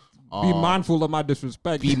respectful. Be mindful of my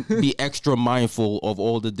disrespect. Be extra mindful of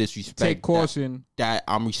all the disrespect. Take caution. That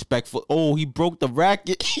I'm respectful. Oh, he broke the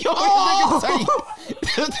racket. Yo, this nigga tight.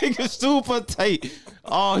 This nigga super tight.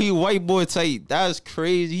 Oh, he white boy tight. That's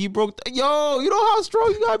crazy. He broke. You know how strong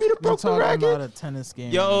you gotta be to We're broke the talking racket. about a tennis game.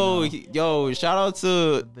 Yo, right now. yo, shout out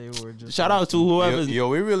to They were just whoever. Yo,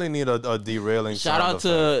 we really need a derailing. Shout out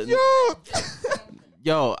sound to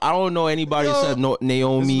yo. I don't know anybody except Naomi.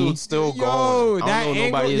 effect. Dude's still Yo, going. I that don't know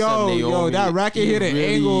angle, nobody except Naomi. yo, that racket He hit an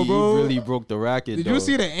really, angle, bro. He really broke the racket. Did though. you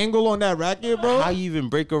see the angle on that racket, bro? How you even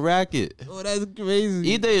break a racket? Oh, that's crazy.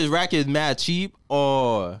 Either his racket is mad cheap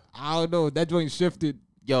or I don't know. That joint shifted.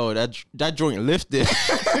 yo, that joint lifted.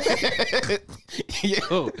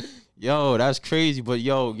 yo, that's crazy. But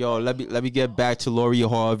yo, let me get back to Lori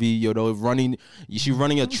Harvey. She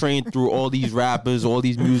running a train through all these rappers, all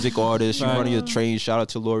these music artists. She running a train. Shout out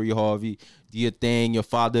to Lori Harvey. Do your thing. Your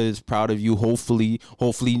father is proud of you. Hopefully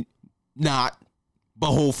not,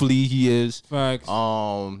 but hopefully he is. Facts.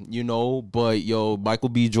 But yo, Michael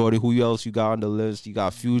B. Jordan. Who else you got on the list? You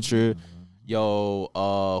got Future. Yo,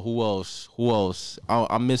 who else?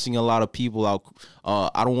 I'm missing a lot of people out.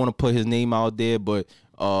 I don't want to put his name out there, but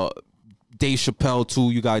Dave Chappelle too.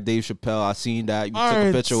 You got Dave Chappelle. I seen that. You All took a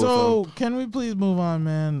right, picture with so him. can we please move on,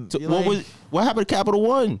 man? What happened to Capital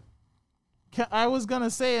One? I was gonna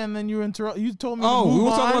say, and then you interrupt. You told me. Oh, to move we were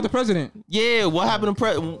on. talking about the president. Yeah, what happened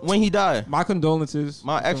to when he died? My condolences.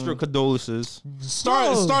 My extra condolences.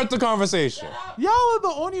 Start the conversation. Y'all are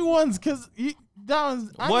the only ones, cause I'm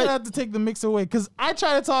What? gonna have to take the mix away, cause I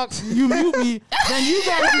try to talk, you mute me, then you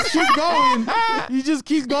guys just keep going. You just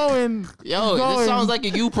keep going. Yo, going. this sounds like a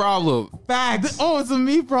you problem. Facts. Oh, it's a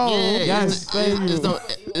me problem. Yeah, Yes, thank you.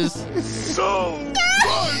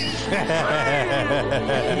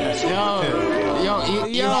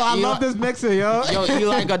 Yo, I love this mixer, yo. Yo,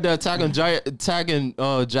 Eli got the attacking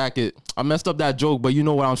jacket. I messed up that joke, but you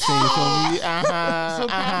know what I'm saying. So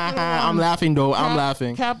I'm laughing though. I'm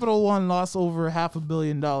laughing. Capital One lost over $500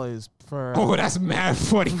 million for Oh, that's mad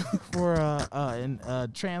funny. for a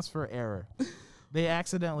transfer error. They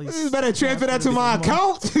accidentally. You better transfer that to transferred my some money.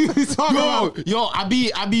 account. You talking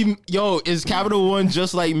about? Yo, is Capital One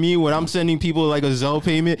just like me when I'm sending people like a Zelle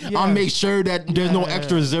payment? Yeah. I'll make sure that there's no Yeah.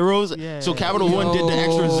 extra zeros. Yeah. So Capital One did the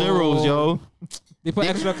extra zeros, yo. They put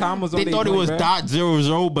extra commas on They their thought it joint, was right?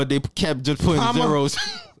 .00, but they kept just putting Comma. zeros.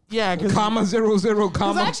 Yeah, because comma 00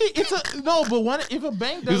 comma. actually it's a no. But if a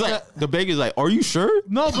bank does He's like, that, the bank is like, are you sure?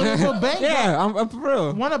 no. But if a bank, Yeah, I'm for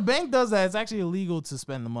real. when a bank does that, it's actually illegal to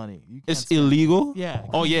spend the money. You can't It's spend- illegal? Yeah.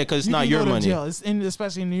 Oh, yeah, because it's You not can your go to money. jail. It's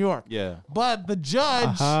especially in New York. Yeah. But the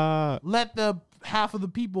judge let the half of the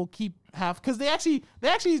people keep half because they actually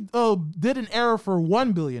did an error for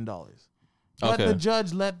 $1 billion. But Okay. the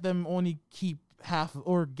judge let them only keep half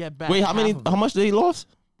or get back. Wait, half of it. how much they lost?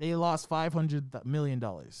 They lost $500 million.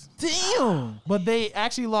 Damn. But they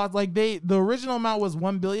actually lost the original amount was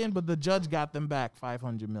 $1 billion, but the judge got them back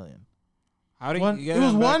 $500 million. How do you get It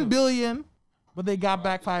was them back? $1 billion, but they got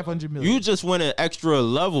back $500 million. You just went an extra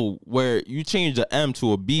level where you changed the M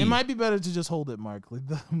to a B. It might be better to just hold it, Mark.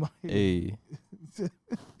 Hey.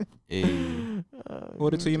 Hey.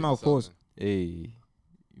 Hold it to your mouth, pause. Hey.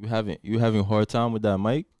 You having hard time with that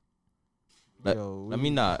mic? Yo, Let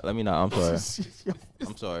me not. I'm sorry.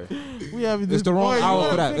 I'm sorry. we having It's this the wrong boy, you hour wanna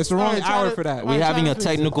for that. fix- It's the wrong alright, try hour to- for that. alright, We're try having to a fix it.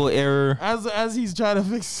 technical error. As he's trying to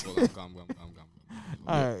fix it. Calm.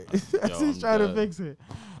 All right, as he's I'm trying to dead. fix it.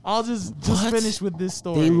 I'll just What? finish with this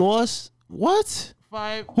story. They lost? What?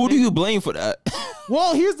 Who do they- you blame for that?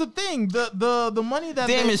 Well, here's the thing: the money that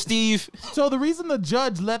Damn they- it, Steve. So the reason the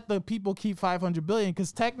judge let the people keep $500 billion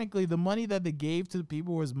because technically the money that they gave to the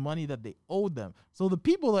people was money that they owed them. So the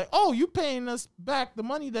people like, oh, you paying us back the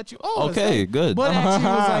money that you owe us. Okay, good. But actually,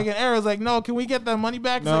 it was like an error. It's like, no, can we get that money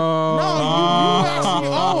back? It's No. like, no, you actually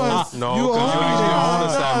owe us. No, You because you owe actually us. own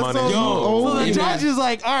us that money. So the Imagine- judge is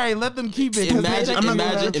like, all right, let them keep it. 'cause they-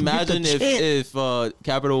 Imagine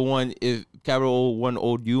if Capital One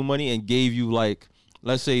owed you money and gave you like,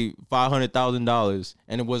 let's say $500,000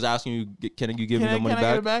 and it was asking you, can you give me the money can I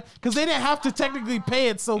get it back? back? Because they didn't have to technically pay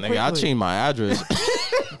it so quickly. Nigga, I changed my address.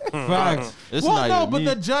 Facts. It's Well, not no, even but me.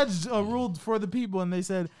 the judge ruled for the people, and they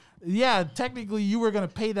said, yeah, technically you were gonna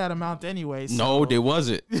pay that amount anyway. So. No, they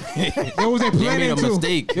wasn't. There was a They planning made a to.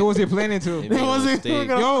 mistake. There was a planning to. They made a wasn't- mistake.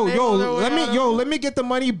 Let me get the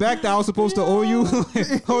money back that I was supposed to owe you.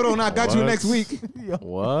 Hold on, I got you What? next week.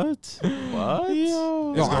 What? What? Yo.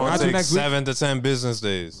 Yo, It's I going got to you take next week. 7 to 10 business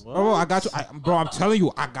days. Bro, I got you. Bro, I'm telling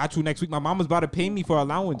you, I got you next week. My mama's about to pay me for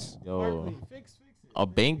allowance. Yo, a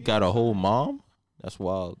bank got a whole mom? That's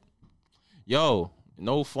wild. Yo,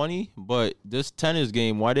 no funny, but this tennis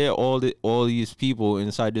game, why there all these people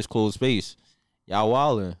inside this closed space? Y'all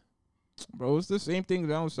wildin'. Bro, it's the same thing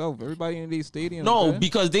down south. Everybody in these stadiums. No, man.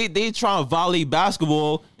 because they trying to volley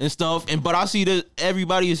basketball and stuff, but I see that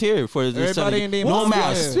everybody is here for this. Everybody Sunday. in their No mask,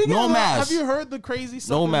 mask, yeah. Speaking no of that, mask, Have you heard the crazy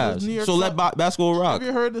stuff? no in the mask. New York So let basketball rock. Have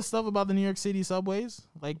you heard the stuff about the New York City subways?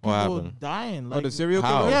 Like What people happened? dying. Oh, Like, the serial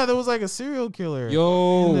How? killer? yeah, there was like a serial killer. in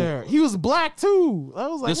Yo. there. He was black too. I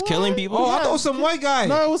was like, Just what? killing people? Oh, I Yeah. thought it was some white guy.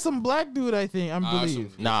 No, it was some black dude. I think. I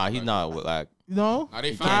believe. Nah, he's not black. No. Nah,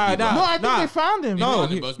 they Nah, found nah. No, I think they found him. No,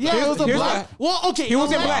 he- Yeah, it was a here's black. Well, okay. He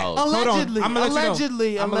wasn't black. Wow. Hold on. Allegedly. I'm gonna let Allegedly.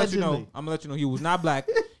 you know. I'm gonna let you know. Allegedly. I'm gonna let you know. He was not black.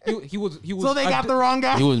 He was. So they got the wrong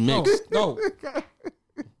guy. He was No, mixed. no.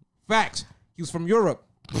 Facts. He was from Europe.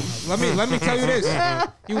 Let me tell you this.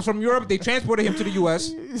 He was from Europe. They transported him to the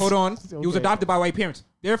U.S. Hold on. He was Okay. adopted by white parents.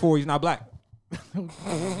 Therefore, he's not black.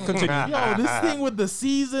 Continue. Yo, this thing with the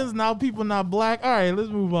seasons, now people not black. All right, let's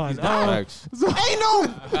move on. Facts. So, Ain't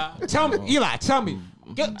no. Tell me, Eli. Tell me.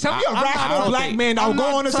 Tell me a I'm not- rational black okay, man that will I'm go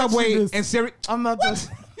not on the touching subway this. and serial. I'm not just.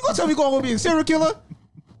 You gonna tell me going to be a serial killer?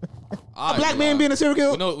 A black man being a serial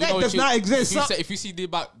killer? We know That it's does you. not exist. If you see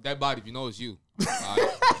that body, you know it's you. All right?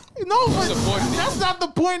 No, but supported it. that's not the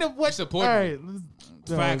point of what. supported All it. right,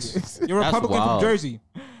 Facts. You're a That's Republican from wild. Jersey.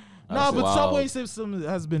 No, but wild. subway system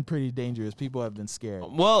has been pretty dangerous. People have been scared.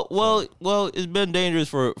 Well, it's been dangerous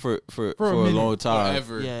for a minute. long time.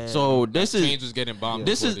 Forever. Yeah. So this is Trains was getting bombed.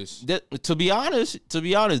 this before is to be honest,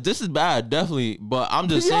 this is bad, definitely. But I'm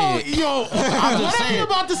just Yo, saying. yo, I'm just whatever saying. you're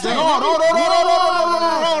about to say. No. Yo,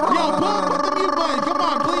 put the mute button. Come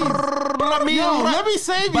on, please. Yo, let me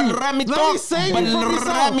save you. Let me save you from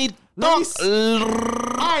yourself.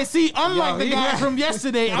 All right, see, unlike the guy from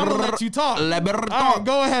yesterday, I'm gonna let you talk. Let me All talk. right,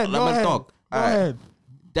 go ahead. Let Go me ahead. talk. Go All right. ahead.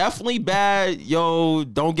 Definitely bad. Yo,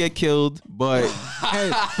 don't get killed. But Hey,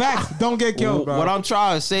 facts. Don't get killed, bro. what I'm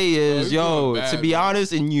trying to say is, you yo, doing bad, to be bro.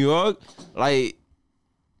 honest, in New York, like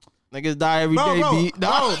niggas die every day. bro, B.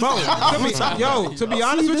 bro, to be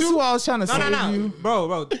honest See, with this is you, what I was trying to say to you.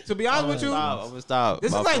 bro. To be honest with you, I'm gonna stop.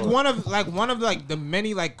 this is My like fault. one of the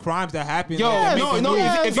many like crimes that happen. Yo, like, that no, make no. the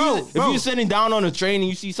news. If you're sitting down on a train and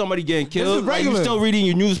you see somebody getting killed, like, you regular. still reading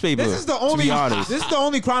your newspaper. This is the To only. be honest. This is the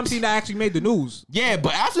only crime scene that actually made the news. Yeah,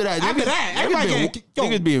 but after that, After niggas- that, niggas everybody been- get- yo,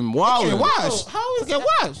 niggas being wild. Get washed. How is Get that?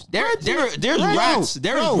 washed. There's rats.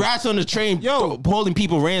 There's rats on the train holding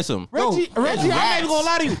people ransom. Reggie, I'm Reggie, not even gonna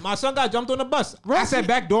lie to you. My son got jumped on the bus. I Reggie- sat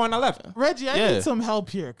back door and I left. Reggie, I Yeah. need some help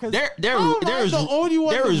here. Cause There I'm is the only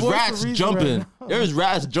one there to is voice rats the reason jumping. right now. There is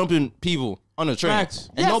rats jumping people on the train, Facts.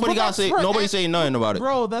 and Yes, nobody but got that's say for nobody ev- saying nothing about it.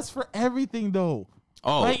 Bro, that's for everything though.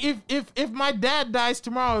 Oh, Like if my dad dies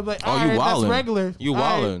tomorrow, it's like, Oh, all you right, that's wildin'. regular. You All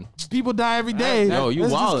right, wildin'. People die every day. Yo, you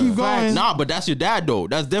Let's just wildin'. keep going. Nah, but that's your dad though.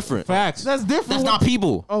 That's different. Facts. That's different. That's not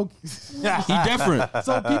people. Oh, He different.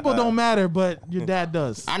 so people don't matter, but your dad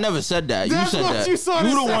does. I never said that. You That's said what that. you sort of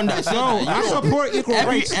You the said. one that said I that. You don't- support equal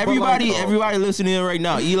rights. but like, Everybody listening in right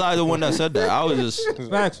now, Eli the one that said that. I was just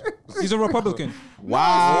Facts. He's a Republican.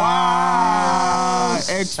 wow.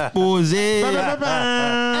 Expose it.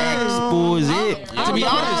 Expose it. To be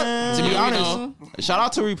honest, shout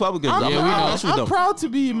out to Republicans. I'm, I mess with I'm them. proud to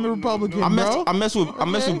be a Republican, I bro.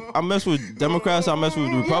 mess with Democrats. I mess with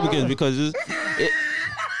Republicans because it.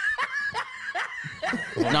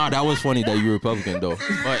 Nah, that was funny that you're Republican though.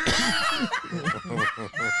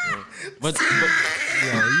 But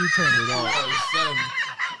You turned it off.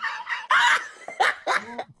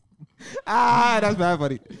 That's bad,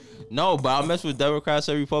 buddy. no, but I mess with Democrats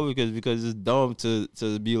and Republicans because it's dumb to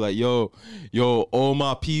be like, yo, all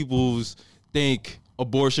my peoples think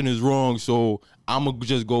abortion is wrong, so I'ma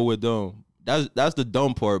just go with them. That's the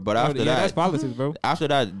dumb part. But after that's that, politics, bro. after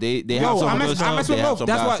that, they have Yo, some I good mess stuff, with they have both. some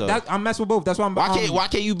That's bad why stuff. I mess with both. That's why I'm. Why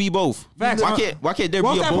can't you be both? Facts. Why can't there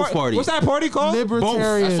be a both party? What's that party called?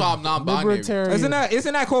 Libertarian. That's why I'm non-binary. Libertarian.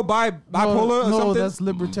 Isn't that called bipolar or no, something? that's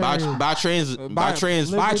libertarian. By trans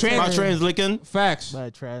licking? Facts. By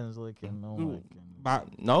trans-licking. Oh my goodness. By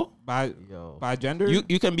No, Yo. by gender.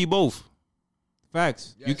 you can be both.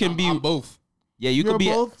 Facts. You can be I'm both. Yeah, you You're could be.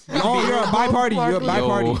 both? Oh, you're a bi-party. You're a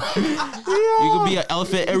Barkley? bi-party. You could be an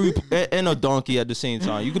elephant and a donkey at the same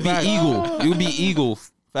time. You could be eagle. You could be eagle.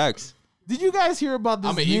 Facts. Did you guys hear about this,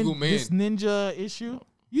 I'm an eagle man. this ninja issue?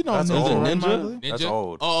 You know That's ninja, old. right, Ninja? Markley? Ninja? That's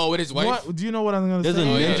old. Oh, with his wife. What? Do you know what I'm gonna There's say?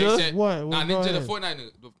 a Oh, yeah, ninja? they said- What? Nah, Well, go Ninja, the ahead.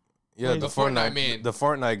 Fortnite. Yeah, the Fortnite man. The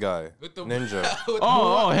Fortnite guy. With the- Ninja. with the-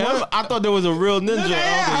 Oh, him? I thought there was a real ninja.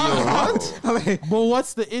 Okay, yo, what? But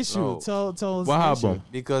what's the issue? No. Tell us. What the happened? issue.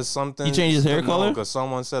 Because something. He changed his hair color? Because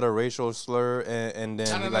someone said a racial slur, and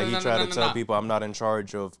then No, he no, tried no, to no, tell no. people, I'm not in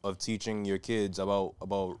charge of teaching your kids about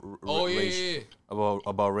Oh, yeah, race, yeah, yeah.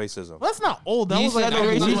 about racism. Well, that's not old. That He was like said a no, no,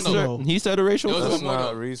 racial no, no. slur. ago. He said a racial It was slur. That's one more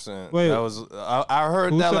not though. recent. Wait. That was I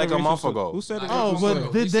heard Who that said like a racial month slur? ago. Who said it? Oh, Racial but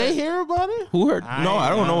slur. did He they said- hear about it? Who heard? No, I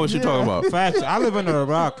don't know what you're talking about. Facts. I live under a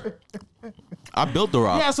rock. I built the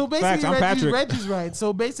rock. Yeah, so Facts, basically I'm Patrick. Reggie's right.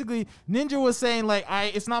 So basically Ninja was saying like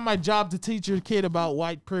it's not my job to teach your kid about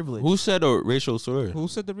white privilege. Who said a racial slur? Who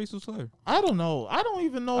said the racial slur? I don't know. I don't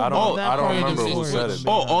even know I about don't- that I don't part of remember the who story. said it.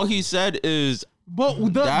 Oh, all he said is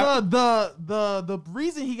But That- the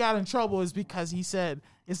reason he got in trouble is because he said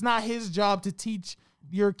it's not his job to teach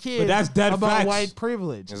your kid that's dead about facts. white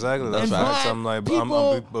privilege. Exactly. That's And facts. black I'm like,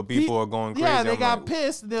 people- but people are going crazy. Yeah, they I'm got like,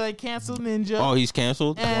 pissed. They like canceled Ninja. oh, he's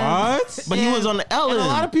canceled. And- What? But he was on the Ellen. And a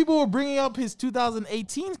lot of people were bringing up his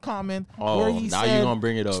 2018 comment Oh, where he now said you're gonna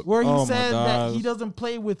bring it up. where he Oh my said that gosh. he doesn't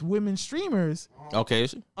play with women streamers. Okay,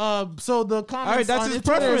 So the comments Alright, that's on his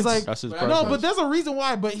Twitter is preference. like, that's his no, preference. but there's a reason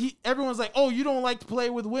why. But everyone's like, oh, you don't like to play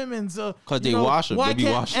with women, so 'Cause you they wash 'em. Why They be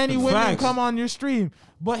can't washing any them. women Facts. come on your stream?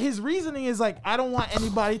 But his reasoning is like, I don't want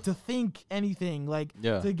anybody to think anything, like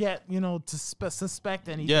Yeah. to get to suspect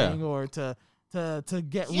anything or to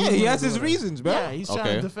get. Yeah, he rumors has or his whatever. reasons, bro. Yeah, he's trying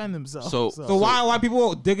Okay. to defend himself. So So why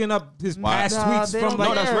people digging up his past Nah, tweets they from don't like?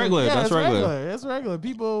 No, that's care. regular. Yeah, That's regular. That's regular.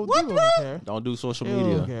 People What, don't bro? care. don't do social They don't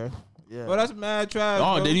media. care. Yeah. Well, that's mad trash.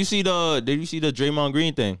 Oh, bro. did you see the Draymond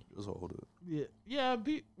Green thing? Just hold it. Yeah. Yeah.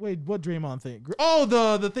 Wait, what Draymond thing? Oh,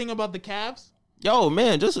 the thing about the Cavs. Yo,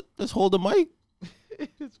 man, just hold the mic.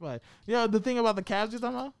 It's fine. Yeah, the thing about the Cavs you're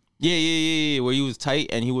talking about. Yeah. Where he was tight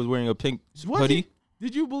and he was wearing a pink hoodie.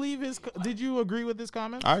 Did you believe Did you agree with his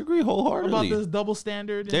comment I agree wholeheartedly. about this double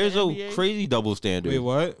standard? In There's the a NBA? crazy double standard. Wait,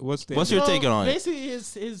 what? What's the? What's your take on it? Basically,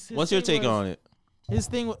 his What's your thing take was- on it? His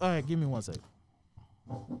thing. All right, give me 1 second.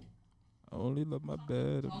 I only love my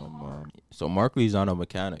bed and my mom. So Markley's not a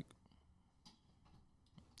mechanic.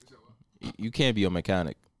 You can't be a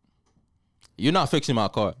mechanic. You're not fixing my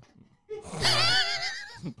car.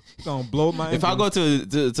 Gonna blow my. If I go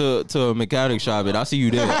to a mechanic shop and I see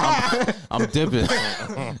you there, I'm dipping.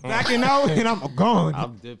 backing out and I'm gone.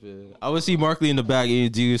 I'm dipping. I would see Markley in the back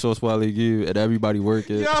eating G sauce while they give and everybody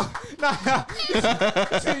working. Yo, nah.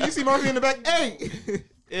 you see Marky in the back. Hey,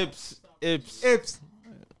 Ips. Ips.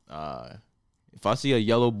 If I see a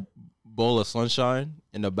yellow bowl of sunshine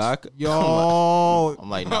in the back, Yo, I'm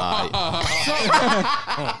like, nah.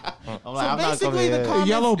 I'm like, I'm not basically, coming the here. comments-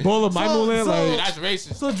 yellow bowl of my moon. Like, That's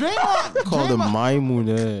racist. So Draymond Called him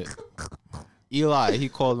Maimun. Eli, he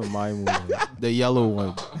called him Maimun. The yellow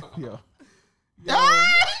one. Yo.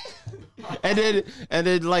 And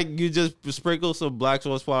then like you just sprinkle some black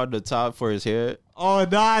sauce powder on the top for his hair. oh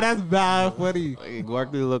nah, that's bad funny. Like,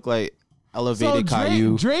 Markley look like So elevated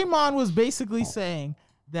Caillou. Draymond was basically saying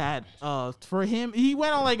that for him, he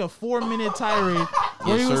went on like a 4-minute tirade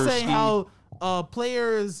where he was sir, saying Steve. how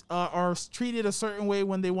players are treated a certain way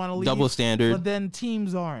when they want to leave, Double standard. but then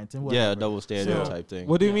teams aren't, and Yeah, whatever. double standard So- type thing.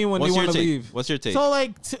 What do you mean when What's they your want to take? leave? What's your take? So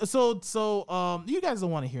like, you guys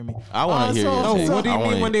don't want to hear me. I want to hear so- your No, take. what do you I mean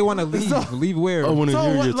wanna- when they want to leave? So- leave where? I want to So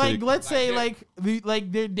hear what, your like, take. let's say they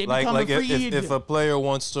Like become a free agent. if a player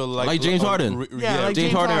wants to Like James Harden. Yeah, like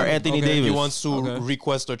James Harden or Anthony Okay. Davis. He wants to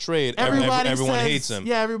request a trade. Everybody Everyone says- hates him.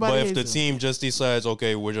 yeah, everybody But if hates the him. team just decides,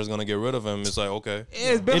 okay, we're just gonna get rid of him, it's like, okay.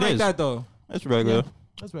 It's been It like is. that though. That's regular.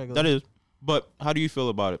 That's regular. That is. But how do you feel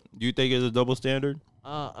about it? Do you think it's a double standard?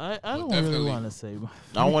 I don't definitely. really want to say.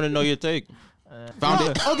 I want to know your take. Found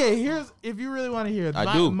it. Okay, here's if you really want to hear it.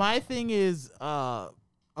 I do. My thing is,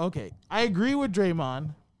 okay, I agree with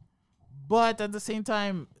Draymond, but at the same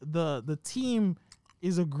time, the team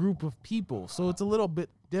is a group of people, so it's a little bit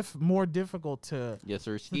more difficult to Yes,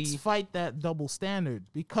 sir. to fight that double standard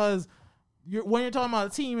because when you're talking about a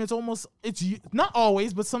team, it's not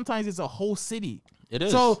always, but sometimes it's a whole city. It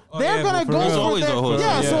is. So Oh, they're yeah, gonna for go real. It's for always their a whole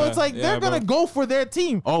yeah. city. So Yeah. it's like Yeah, they're gonna bro. go for their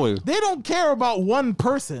team. Always. They don't care about one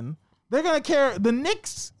person. They're gonna care. The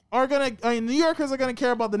Knicks are gonna. New Yorkers are gonna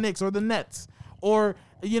care about the Knicks or the Nets or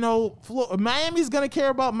Miami's gonna care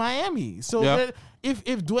about Miami. So Yeah. that if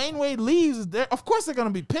Dwayne Wade leaves, of course they're gonna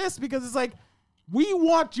be pissed because it's like we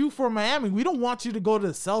want you for Miami. We don't want you to go to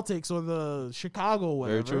the Celtics or the Chicago or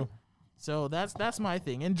whatever. Very true. So that's my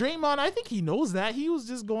thing. And Draymond, I think he knows that. He was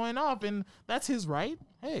just going off, and that's his right.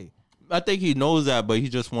 Hey. I think he knows that, but he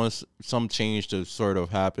just wants some change to sort of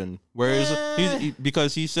happen. Whereas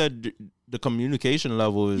because he said the communication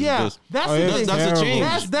level is Yeah, just that's Oh, the yeah, thing. that's a terrible.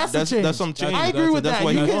 change. That's a change. That's some change. I agree with that's that.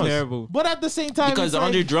 what You he can- wants. Terrible. But at the same time, Because it's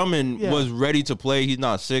Andre like, Drummond Yeah. was ready to play. He's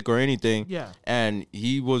not sick or anything. Yeah. And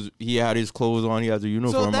he had his clothes on. He has a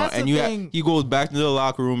uniform on. that's And the thing. he goes back to the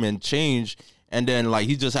locker room and change. And then like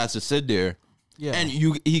he just has to sit there. Yeah. And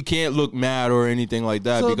he can't look mad or anything like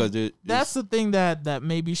that So because that's the thing that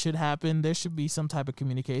maybe should happen. There should be some type of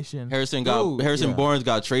communication. Harrison yeah. Barnes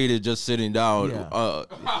got traded just sitting down. Yeah.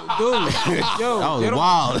 Dude, yo, That was they don't-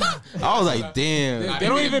 wild. I was like, damn. They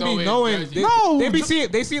don't even be knowing.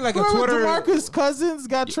 They see like a Remember Twitter. DeMarcus Cousins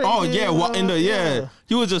got traded. Oh yeah, in the yeah.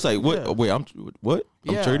 he was just like, what? Yeah. Wait, I'm what?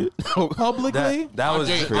 I'm Yeah. traded. Publicly. That was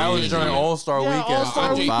Andre- during Andre- All-Star Yeah, weekend. All-Star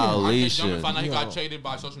Andre- weekend. Violation. Andre Drummond found out he Yo. got traded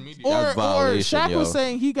by social media. That's Or violation, Shaq was yo.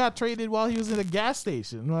 saying he got traded while he was in a gas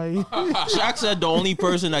station. Like Shaq said the only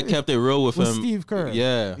person that kept it real with was him. Steve Kerr.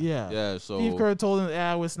 Yeah, Yeah. So Steve Kerr told him,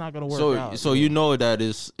 it's not gonna work out. So you know that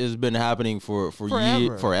it's been happening for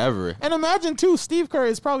Forever. forever. And imagine too, Steve Kerr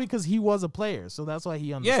is probably because he was a player, so that's why he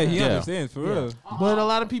Yeah, understands. he Yeah. understands for real. But a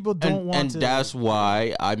lot of people don't want And to. that's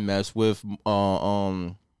why I mess with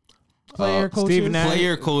player coaches, Steve Nash.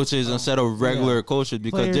 player coaches instead of regular coaches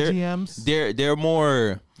because player they're GMs. they're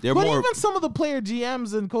more But more. even some of the player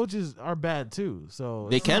GMs and coaches are bad too. So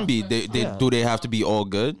They it's can not- be. They Yeah. do they have to be all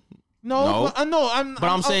good? No, No. no,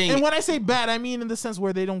 I'm saying- and when I say bad, I mean in the sense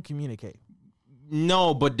where they don't communicate.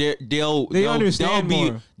 No, but they'll understand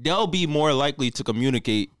more. they'll be more likely to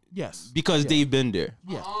communicate Yes, because they've been there.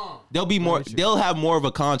 yeah, They'll be more. true. They'll have more of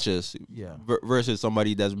a conscience Yeah. versus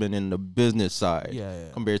somebody that's been in the business side Yeah,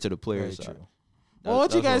 yeah. compared to the player very side. true. Well,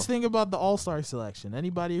 what you That's guys all. think about the All-Star selection?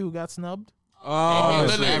 Anybody who got snubbed? Damian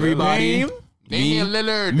Lillard. Everybody. Name? Damian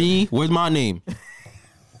Lillard. Me. Where's my name?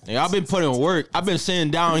 Hey, I've been putting work. I've been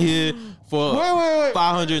sitting down here for Wait.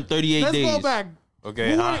 538 Let's days. go back.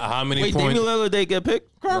 Okay, how many Wait, points? Damian Lillard they get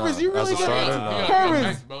picked? Curvis, you really as a starter, got no.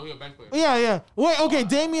 Curvis. Bro, he a bench player. Yeah. Wait, okay,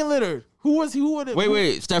 Damian Lillard. Who would it?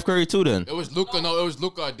 Wait. Steph Curry too then. It was Luka. No, it was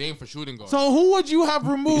Luka Dame for shooting guard. So who would you have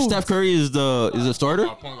removed? Steph Curry is the starter?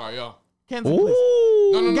 Point guard, yeah. Kenzie, listen.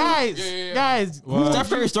 Ooh. No. Guys, Yeah. guys. who would Steph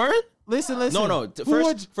you- Curry started? Listen. No. Who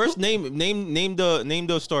would- First name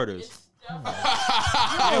the starters.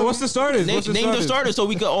 Hey, what's the starters? Name the starters so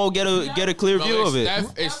we can all get a clear Bro, view of it.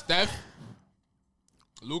 It's Steph,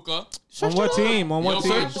 Luka, On what team? On what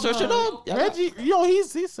team? Search it up. Reggie,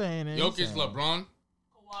 he's saying it. He's Jokic, saying it. LeBron.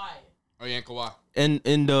 Oh yeah, and Kawhi.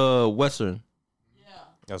 In the Western.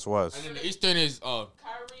 That's was. And then the Eastern is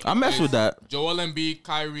I mess with that. Joel Embiid,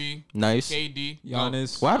 Kyrie, Nice. KD,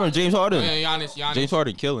 Giannis What happened to James Harden? Giannis. James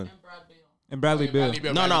Harden killing. and Bradley Beal.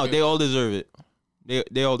 No, they all deserve it.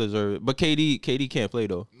 They all deserve it. But KD can't play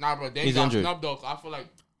though. Nah, bro, Dame He's got injured. snubbed though. So I feel like,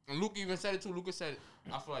 and Luka even said it too. Luka said,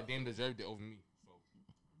 I feel like Dame deserved it over me.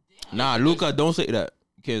 So. Nah, Luka, don't say that.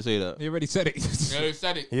 You can't say that. He already said it. Yeah, they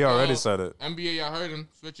said it. He already said it. NBA, y'all heard him.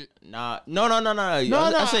 Switch it. Nah, no.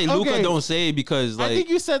 I say Luka okay. don't say it because I think like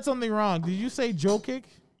you said something wrong. Did you say Jokic?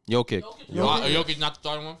 Jokic. Jokic not the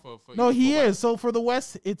starting one for No, he for is. So for the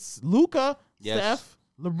West, it's Luka, Yes. Steph,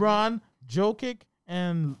 LeBron, Jokic,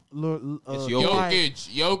 and It's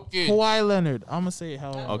Jokic. Kawhi Leonard. I'm gonna say it how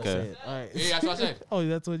I'm gonna Okay. say it. All right. Yeah, that's what I said. Oh,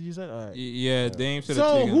 that's what you said. All right. Yeah, Dame should have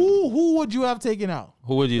So taken. who would you have taken out?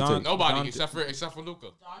 Who would you Don- take? Nobody Dante. except for Luka.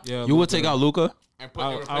 Yeah, You would Luka. take out Luka? And put I-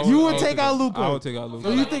 in I replacement. You I would take out Luka. I would take out Luka. So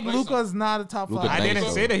you think Replace him. Luka's not a top Luka five? I nice, didn't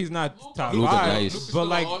though. say that he's not top Luka five, nice. Luka's but still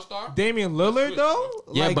like an all-star? Damian Lillard though,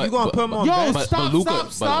 Yeah, like but- you gonna but- put him on Yo, bench? But stop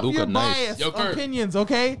Luka your nice. biased Yo, Kurt. opinions,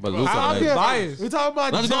 okay? But Luka How nice. you biased? We're talking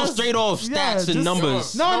about Let's go just- straight off yeah, stats and just-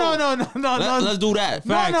 numbers. No. Let's do that.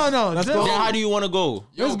 No. Let's Just- go. Then how do you want to go?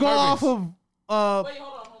 Yo, Let's go off of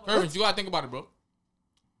Curvins, you gotta think about it, bro.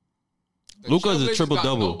 The Luka's a Trailblazers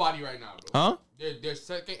triple-double. got Nobody right now, bro. Huh? Their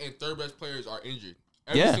second and third best players are injured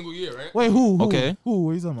every Yeah. single year, right? Wait, who? Okay. Who?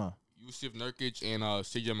 What are you talking about? Yusuf Nurkic and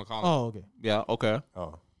CJ McCollum. Oh, okay. Yeah, okay.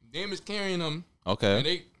 Oh. Dame is carrying them, and Okay.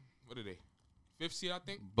 they what are they? Fifth seed, I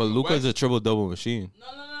think. But In the Luka's a West. triple double machine.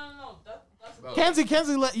 Bro, Kenzie,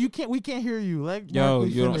 we can't hear you. Let Yo, Markley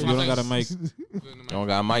you don't finish. got a mic. You don't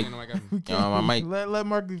got a mic. Bro, Mike. Let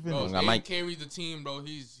Markley finish. got Dame Mike. carries the team, bro.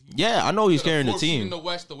 He's Yeah, I know he's the carrying the fourth seed in team. the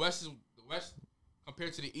West. The West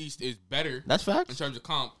compared to the East is better That's in facts. terms of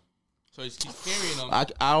comp. So he's carrying them.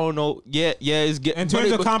 I don't know. Yeah, it's getting In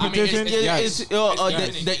terms of competition, it's- yes.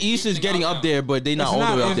 the East is getting up there, but they're not It's all the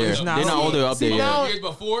not- way up there. it's not. They're not all the way up See, there. now- yet. Years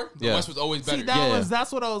before, the Yeah. West was always better. See, that's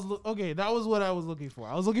Yeah. what I was. Okay, that was what I was looking for.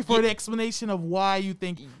 I was looking for the explanation of why you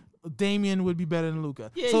think Damian would be better than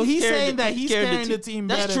Luka. Yeah, So he's carrying saying that he's carrying the team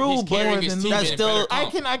That's better. true, more but carrying his than team Luka. that's in still.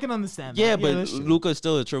 better I can understand. Yeah, that. but that's true. Luka's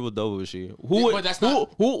still a triple double machine. Who Yeah, would but that's not-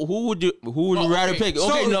 who would you Well, rather okay. pick?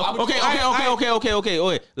 So, Okay, no, I would-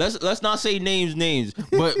 okay. Let's not say names.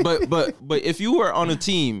 But if you were on a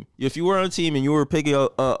team, and you were picking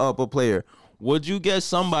up a player, would you get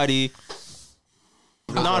somebody?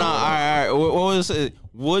 No. All right. What was it?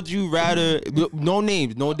 Would you rather? No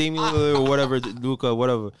names, no Damian Lillard or whatever, Luka,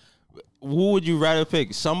 whatever. Who would you rather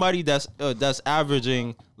pick? Somebody that's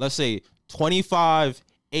averaging, let's say, 25,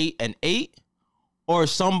 8, and 8, or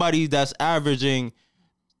somebody that's averaging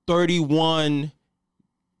 31,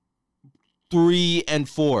 3, and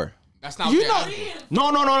 4. That's not You what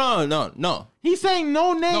know- No. He's saying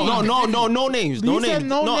no names. No names. No He said names.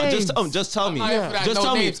 no No, names. just tell me. Yeah. Just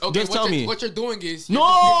tell me. Just tell me. What you're doing is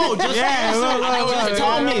No, just Yeah, look,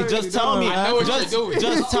 tell me. I Just tell me. know what you're doing.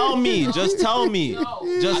 Just tell me. Just tell me.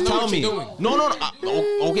 Just know tell what me. you're doing. No.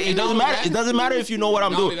 Okay, it doesn't matter. It doesn't matter if you know what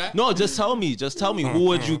I'm Not only doing. that. No, just tell me. Just tell me. Who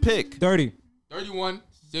would you pick? 30. 31,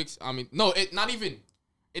 6. I mean, no, it not even.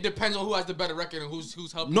 It depends on who has the better record and who's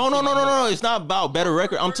helping. No. It's not about better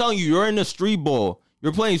record. I'm telling you, you're in the street ball.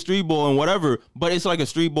 You're playing street ball and whatever, but it's like a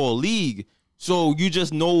street ball league. So you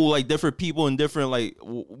just know like different people in different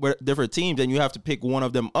different teams, and you have to pick one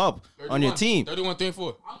of them up on your team. 31, 34.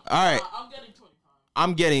 All right.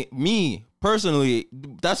 I'm getting me personally.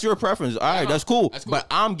 That's your preference. All right, that's cool. That's cool. But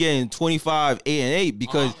I'm getting 25, 8, and 8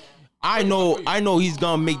 because I know he's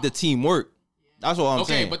gonna make the team work. That's what I'm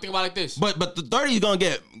Okay, saying. but think about it like this. But the 30 he's gonna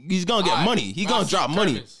get Alright, money. He's but I gonna see drop you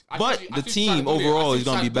money. turning. I But see the what you're team trying to do there. I see overall what is you're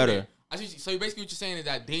gonna be trying to do better. there. So basically what you're saying is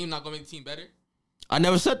that Dame not gonna make the team better, I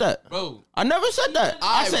never said that. bro. I never said that. I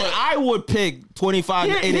Alright, said but- I would pick 25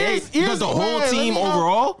 and 8 here's- because the whole wait, team let me-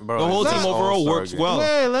 overall, Bro, the whole it's team an overall all-star works game. well.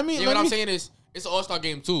 Wait, let me. Yeah, what I'm saying is, it's an all-star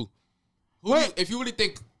game too. If you really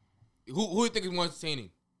think, who you think is more entertaining?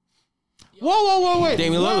 Whoa,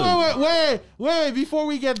 Damian Lillard. Wait, before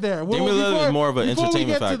we get there. Damian Lillard is more of an entertainment Before we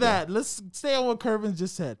get factor. to that, let's stay on what Kervin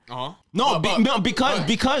just said. No,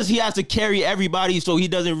 because he has to carry everybody, so he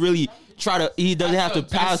doesn't really he doesn't have to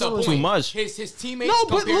pass too much. His teammates. No,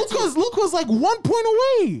 but Luka's like 1 point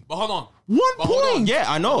away. But hold on. 1 point. Yeah,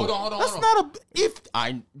 I know. Hold on. That's not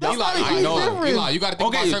a that's not a huge difference. Eli, you got to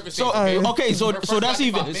think about circumstances.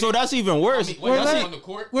 So that's even worse. Wait, on the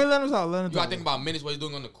court. Wait, let him talk. You got to think about minutes. What he's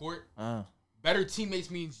doing on the court. Better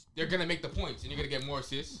teammates means they're gonna make the points and you're gonna get more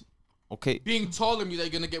assists. Okay. Being taller means that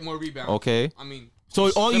you're gonna get more rebounds. Okay. I mean.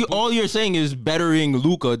 So all you're saying is bettering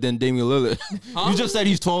Luka than Damian Lillard. You just said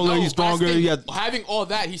he's taller, he's stronger. Having all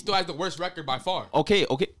that, he still has the worst record by far.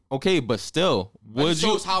 Okay, but still, would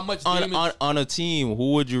shows how much on a team?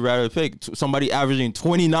 Who would you rather pick? Somebody averaging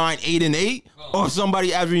 29, 8 and 8, or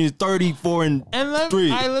somebody averaging 34 and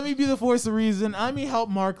 3? Let me be the voice of reason. Let me help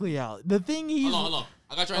Markley out. The thing he's hold on.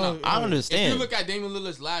 I got you right now. I understand. If you look at Damian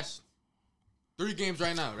Lillard's last 3 games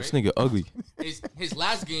right now, right? This nigga ugly. His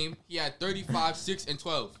last game, he had 35, 6, and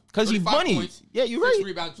 12. Because he's funny. Points, yeah, you're right. 6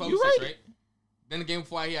 rebounds, 12 assists, right? Then the game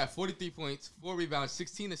before, he had 43 points, 4 rebounds,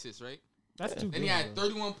 16 assists, right? That's too good. Then he had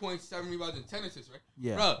 31 points, 7 rebounds, and 10 assists, right?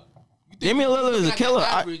 Yeah. Bruh, Damian Lillard is a killer.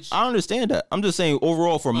 I understand that. I'm just saying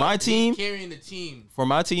overall for my team, carrying the team. For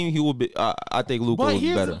my team, he will be. I think Luka will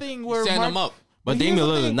be better. But here's the thing where Stand him up. But Damian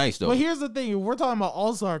Lillard is nice though. But here's the thing: we're talking about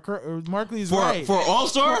All-Star. Markley's right for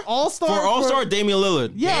All-Star. Damian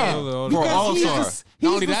Lillard. Yeah, for All-Star.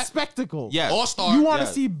 He's the spectacle. Yeah, All-Star. You want to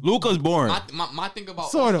see Luka's boring. My thing about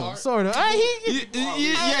sort All-Star, of.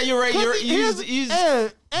 Yeah, you're right. He's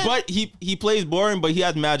but he plays boring, but he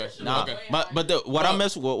has magic. Nah, okay. but what I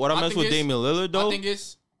mess with Damian Lillard though. My thing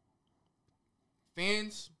is,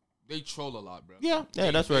 fans. They troll a lot, bro. Yeah,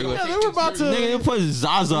 that's regular. Yeah, they were about to. Nigga, they put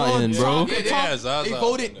Zaza in, bro. Yeah, Zaza. They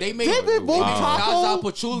voted. They made. Did they vote Taco? Zaza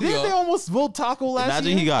Pachulia. Didn't they almost vote Taco last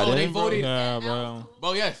year? Imagine he got it. They voted. Yeah, bro.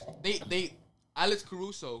 But yes, they Alex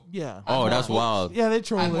Caruso. Yeah. Oh, that's wild. Yeah, they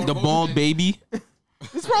trolling. The bald baby.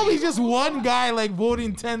 It's probably just one guy like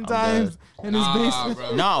voting 10 times in his basement.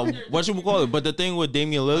 Bro. Nah, what you call it? But the thing with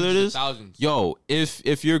Damian Lillard is, yo,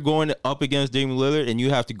 if you're going up against Damian Lillard and you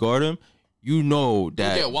have to guard him, you know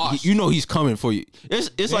that he's coming for you.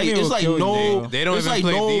 It's like no, they don't it's even like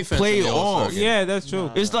play no defense play off. Yeah, that's true.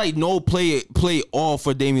 It's like no play off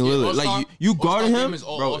for Damian Lillard. Like you guard him,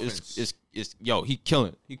 bro. It's he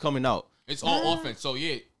killing. He coming out. It's all offense. So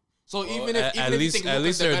yeah. So even if at least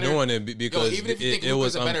they're doing it because it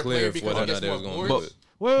was unclear whether or not they was going to do it.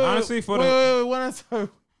 Wait, honestly, when I saw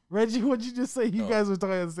Reggie, what'd you just say? You guys were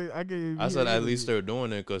talking the same. I said at least they're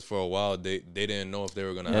doing it because for a while they didn't know if they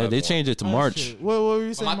were gonna. Yeah, have they one. changed it to March. What were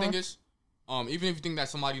you saying? My thing is, even if you think that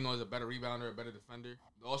somebody knows a better rebounder, a better defender,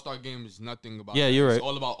 the All-Star game is nothing about. Yeah, that. you're right. It's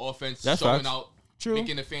all about offense, That's showing facts. out, True.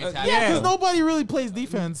 making the fans happy. Yeah, because nobody really plays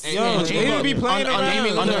defense. And they didn't be playing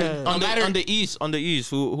on the East. On the East,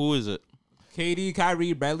 who is it? KD,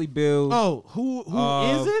 Kyrie, Bradley Beal. Oh, who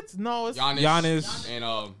is it? No, it's Giannis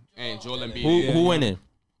and Joel Embiid. Who winning?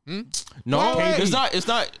 No, Wait. it's not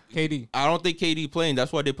KD. I don't think KD playing.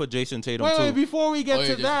 That's why they put Jason Tatum too. Wait, before we get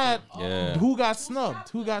to that, Yeah. who got snubbed?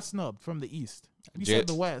 Who got snubbed from the East? You said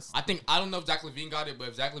the West. I don't know if Zach LaVine got it, but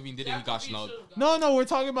if Zach LaVine did it, he got snubbed. No, we're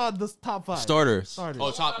talking about the top 5 Starters.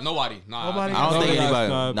 Oh, top nobody. Nah, Nobody. I don't think Nobody anybody.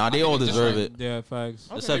 got Nah, they all deserve it. Yeah, facts.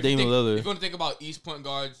 Except If you Damian think- Lillard. If you want to think about East point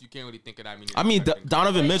guards, you can't really think of that many. I mean,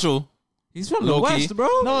 Donovan Mitchell. He's from the Low key. West, bro.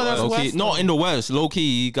 No, that's Low key. West. No, in the West, low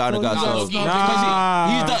key, he got snubbed.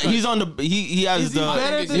 Nah. He's on the. He has Is he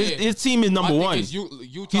better than- his team is number one. His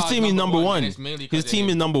team is number one. His team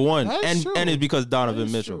is number one, That is true. and it's because Donovan That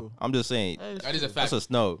is Mitchell. true. I'm just saying, That is a fact. that's a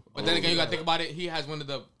snub. But then again, you gotta think about it. He has one of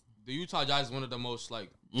the Utah Jazz is one of the most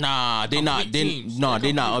like. Nah, they not. Complete They teams. nah, They're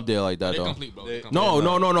they not complete. up there like that They're though. complete, bro. They're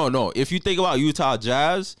complete. No. If you think about Utah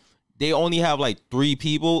Jazz, they only have like 3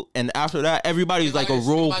 people, and after that, everybody's like a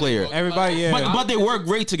role player. Everybody, yeah. But they work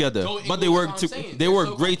great together. Joe But they Ingles, work that's what I'm saying. they They're work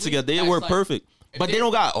so great complete. together. They That's work like- perfect. if But they- they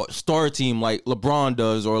don't got a star team like LeBron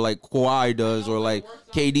does or like Kawhi does or like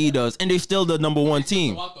KD does, and they still the number 1 team.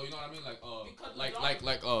 You know what I mean?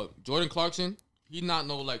 Like Jordan Clarkson. He's not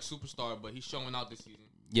no like superstar, but he's showing out this season.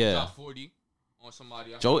 He Yeah. got 40 on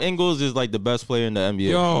somebody. Joe Ingles is like the best player in the NBA.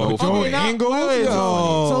 Yo, No Joe front. Ingles?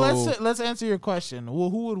 So let's answer your question. Well,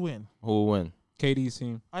 who would win? Who will win? KD's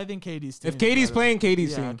team. I think KD's team. If KD's playing,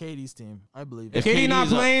 KD's yeah, team. KD's team. I believe If that. KD not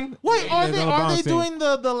KD's playing, Wait, yeah, are it's they on LeBron's team. doing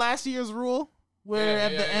the last year's rule? where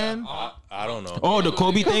at the end. I don't know. Oh, the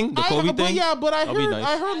Kobe thing. The Kobe But thing. yeah, but I That'll be heard nice.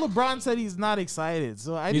 I heard LeBron said he's not excited.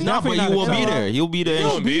 So I think But he will be there. He'll be there.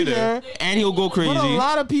 He'll be there. And he'll go crazy. But a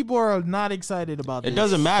lot of people are not excited about this. It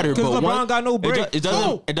doesn't matter. Because But LeBron got no break. It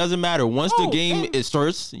doesn't. It doesn't matter. Once the game and- it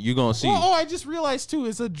starts, you're gonna see. Oh, I just realized too,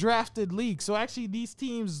 it's a drafted league. So actually, these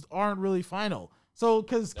teams aren't really final. So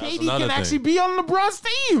because KD can another actually thing. be on LeBron's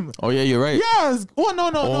team. Oh yeah, you're right. Yes. Oh no,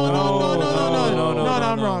 I'm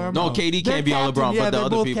wrong. No, KD can't be on LeBron, but the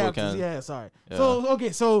other people can. Yeah, sorry. Yeah. So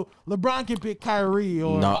okay, so LeBron can pick Kyrie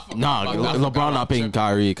or Nah, LeBron not picking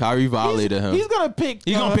Kyrie. Kyrie violated him. he's gonna pick.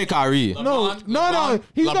 He's gonna pick Kyrie. No. He's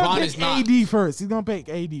LeBron gonna is pick not. AD first. He's gonna pick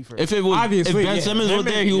AD first. If it was, Obviously, if Ben yeah. Simmons was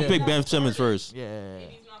there, he would Yeah. pick Ben Simmons first. yeah.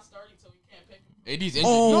 AD's injured.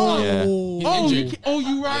 Oh, Yeah. He's injured.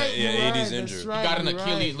 You right. Yeah, you AD's right, that's injured. right, He got an you're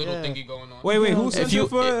Achilles right, little yeah. thingy going on. Wait, who's If you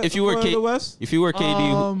if you were K- the West? if you were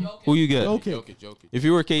KD, who you get? Okay. Jokic. If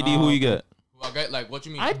you were KD, who you get? I got like what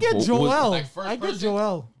you mean? I'd get Who- Joel. like first I'd get person?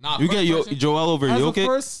 Joel. Nah, You first get person? Joel over As a Jokic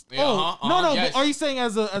first. Yeah, No. yes. But are you saying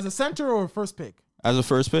as a center or a first pick? as a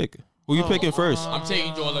first pick. Who you picking first? I'm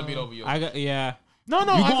taking Joel Embiid over Jokic. Yeah. No. You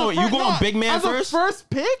as a going- you first- going big man as first? A first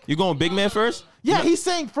pick? You going big man first? Yeah, he's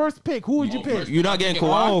saying first pick. Who would you pick? You're not getting Taking-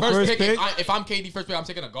 Kawhi. First, first pick. pick? If I'm KD first pick, I'm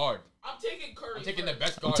taking a guard. I'm taking Curry. I'm taking the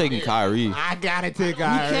best guard. I'm taking there. Kyrie. I gotta take We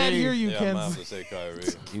can't hear you, Yeah, I'm gonna have Kenzie. to say Kyrie.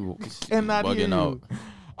 You And not hear bugging you. out.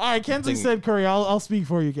 All right, Kenzie Taking- said Curry. I'll speak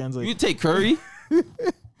for you, Kenzie. You take Curry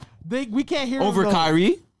We can't hear over him, though.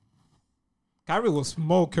 Kyrie Kyrie will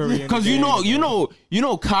smoke Curry. because you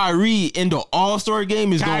know Kyrie in the All-Star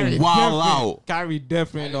game is going wild out. Kyrie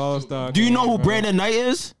different in the All-Star. Do you know who bro. Brandon Knight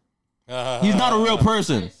is? He's not a real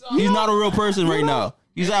person. He's not a real person right now.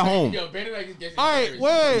 He's at home. Yo, Brandon Knight gets All right,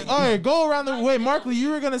 wait. All right, go around the way. Markley,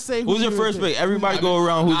 you were gonna say Who's your first pick? Everybody go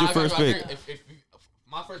around. Who's your first pick? If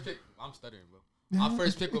my first pick, I'm stuttering, bro. My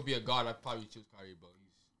first pick would be a guard. I'd probably choose Kyrie, bro.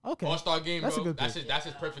 Okay. All-Star game, That's bro. a good That's pick.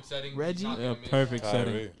 his perfect setting. Reggie? He's not Yeah, gonna miss. perfect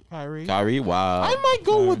setting. Kyrie. Kyrie, wow. I might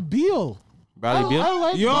go with Beal. Bradley Beal. I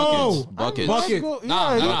like Yo, Buckets. Bucket. Bucket.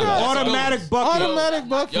 Nah, Yeah, nah, you nah. got Automatic bucket. automatic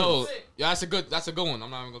bucket. Yo, that's a good one.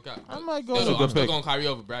 I'm not even gonna cap. I might go Yo, with I'm good still pick. going Kyrie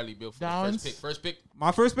over Bradley Beal for the Downs. first pick. First pick.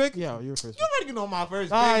 My first pick? Yeah, you're first. You already know my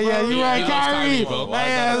first pick. Ah, yeah, bro. you're Yeah, right, he loves Kyrie. Kyrie, bro. Why is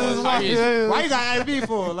Yeah, that this is Kyrie is- why- Why you got add me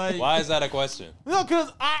for? Like, Why is that a question? No,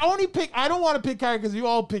 because I don't want to pick Kyrie because you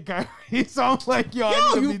all pick Kyrie. So I'm like, yo, I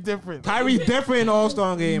need to you- be different. Kyrie different in the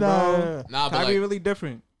All-Star game, bro. Nah, but Kyrie like, really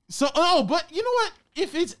different. So, oh, but you know what?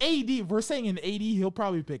 If it's AD, if we're saying in AD, he'll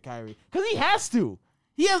probably pick Kyrie because he has to.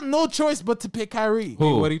 He has no choice but to pick Kyrie.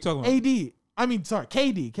 Who? What are you talking about? AD. I mean, sorry,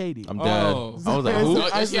 KD. I'm dead. Oh. I was like, No, who?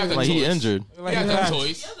 yes, he has a Like he choice. injured. He has Yeah. a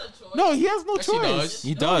choice. No, he has no Yes, he choice. does.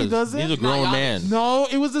 He No, does. he doesn't. He's a Not grown Giannis. man. No,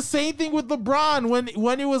 it was the same thing with LeBron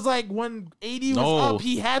when it was like when AD was No. up,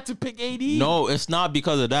 he had to pick AD. No, it's not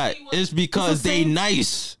because of that. It's because It's the they same-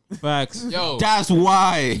 nice. Facts. Yo, That's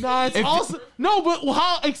why. No, it's If- also no. But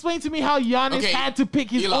how? Explain to me how Giannis Okay, had to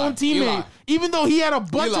pick his Eli, own teammate, Eli. even though he had a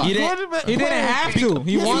bunch Eli. of He didn't- good. He didn't have to.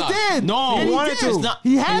 He Yes, wanted. he did. No. And He wanted to. did. It's not-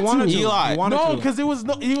 He had wanted to. to. Eli. He wanted No, to. because it was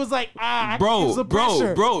no. He was like, Bro, it's the bro,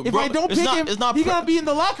 pressure. bro, If bro, I don't it's pick not- him, it's not he's pre- gonna be in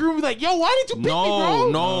the locker room. Be like, yo, why did you pick me, bro?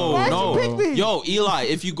 No, Why'd no, you pick me? Yo, Eli,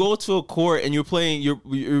 if you go to a court and you're playing,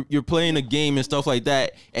 you're playing a game and stuff like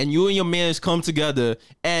that, and you and your mans come together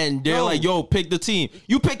and they're Yo. like, yo, pick the team.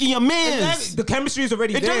 You picking your mans. The chemistry is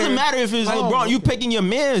already It there. doesn't matter if it's Oh. LeBron. You picking your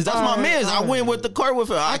mans. That's my Alright, mans. I alright. went with the court with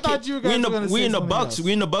her. I thought can't- you guys were gonna we say in the something Bucks. else.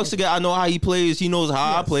 We in the Bucks together. I know how he plays. He knows how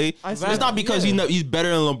I Yes. play. I It's see not because yeah. he's better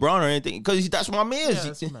than LeBron or anything. Because that's my mans. Yeah,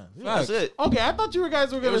 that's my man. That's it. Okay, I thought you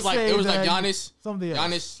guys were it gonna was like say that Giannis. something else.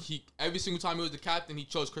 Giannis, he every single time he was the captain, he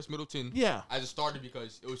chose Chris Middleton. Yeah. as a starter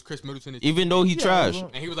because it was Chris Middleton. Even though he Yeah, trash. well,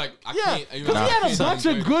 and he was like, I Yeah, can't. because he had a bunch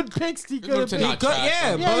of good picks he could have Middleton not picked. trash.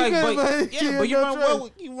 Yeah, Yeah, but he like, could've, but yeah, you no run trash. well.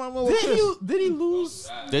 You run well with Chris. Did he lose?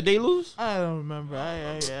 Did they lose? I don't remember.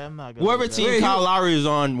 I'm not gonna. Whoever do that. team Kyle Lowry is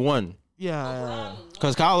on won. Yeah.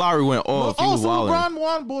 Because Kyle Lowry went off. He Oh, was so wilding. LeBron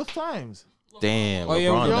won both times. Damn. Oh, yeah,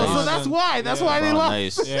 LeBron Yo, nice. so nice. that's why. That's why they LeBron lost.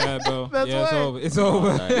 nice. Yeah, bro. That's yeah, it's why. over. It's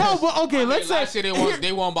over. Nice. No, but okay, let's say. last year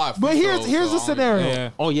they won by. A But free here's throw, here's so the I don't- scenario. Yeah.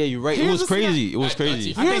 Oh yeah, you're right. It Here's was the crazy. It was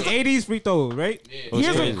crazy. I think 80's free throw, right? Yeah.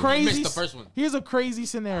 Here's crazy. a crazy. Missed the first one. Here's a crazy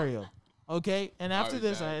scenario. Okay, and after Alright,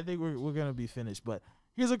 this, bad. I think we're gonna be finished. But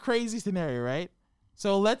here's a crazy scenario, right?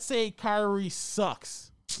 So let's say Kyrie sucks.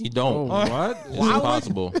 You don't. What? It's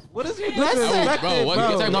impossible. What is he Let's say, Bro, what you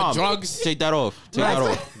talking about? Drugs? Take that off. Take that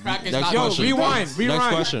off. Crack is Next not Yo, question. rewind. Next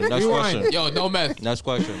question. Next Rewind. question. Yo, no meth. Next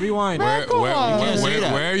question. Rewind. Man, come on. can't say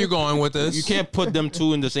that. Where are you going with this? You can't put them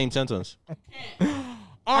two in the same sentence.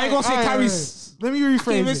 I ain't gonna say Kyrie's. Let me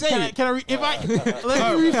rephrase even it. say it. Can I let me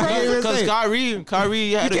rephrase it. Because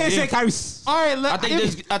Kyrie had You a can't say game. Kyrie's. All right, I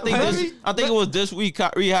think it was this week.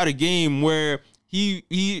 Kyrie had a game where he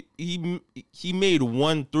made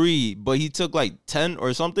 1 3, but he took like 10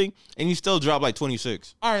 or something, and he still dropped like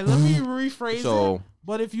 26. All right, let me rephrase So- it.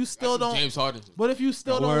 But if you still don't, James Harden. but if you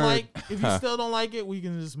still don't Word. like, if you still don't like it, we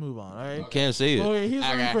can just move on. All right. Can't say it. Okay, here's the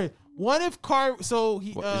Okay. rephrase. What if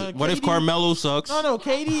What if KD Carmelo sucks? No,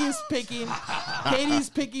 KD is picking. KD's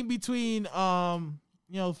picking between 4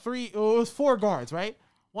 guards, right?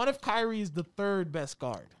 What if Kyrie is the 3rd best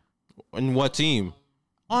guard? In what team?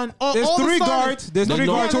 On There's all the 3 starters- guards. There's No, 3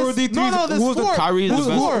 no, guards. Who are the no, no, there's who's the 4. Kyrie is the Who's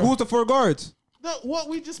best. four? Who's the 4 guards? What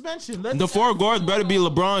we just mentioned. The 4 guards better be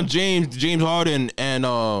LeBron James, James Harden, and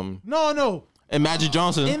No. Magic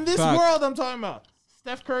Johnson. In this Fact. world, I'm talking about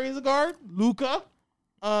Steph Curry is a guard. Luka.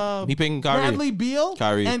 He picking Kyrie. Bradley Beal.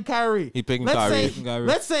 Kyrie. And Kyrie. He picking let's Kyrie. Say, Kyrie.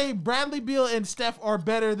 let's say Bradley Beal and Steph are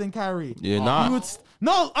better than Kyrie. Yeah, You nah. would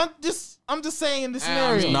no, I'm just saying in this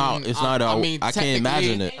scenario. It's not. I can't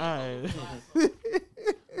imagine it. All right.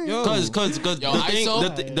 Cause the thing,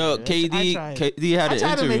 ISO? the KD had I an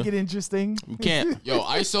try to make interview. it interesting. You can't. Yo,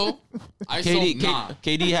 ISO,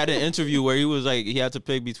 KD had an interview where he was like he had to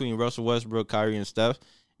pick between Russell Westbrook, Kyrie, and Steph,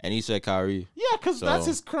 and he said Kyrie. Yeah, because that's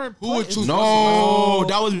his current. Who would play. choose No,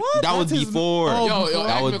 that was What? that was That's his- before. oh, Yo, before.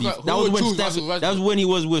 That was ask me a question. that Who was would when choose Steph. Russell That was Westbrook? when he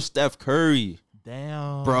was with Steph Curry.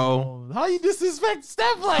 Damn, Bro. How you disrespect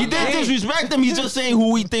Steph like He that? didn't disrespect him. He's just saying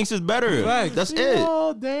who he thinks is better. Right. That's it.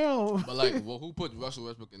 Oh damn. But like, well, who put Russell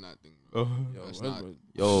Westbrook in that thing? Yo, it's not.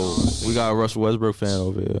 Yo, we got a Russell Westbrook fan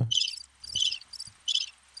over here.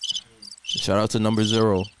 Shout out to number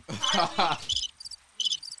 0.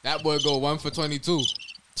 That boy go 1 for 22,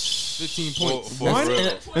 15 points,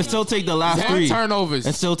 And still take the last 10 3. turnovers,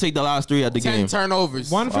 And still take the last 3 at the 10 game. turnovers,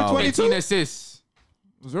 1 for Wow. 15 22. assists.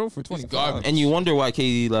 0 for He's 20. garbage. And you wonder why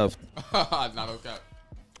KD left. Not okay.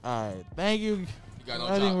 All right, thank you. You got no I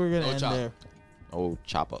think chop. we're gonna No end chop. there. Oh,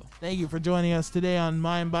 chopper. Thank you for joining us today on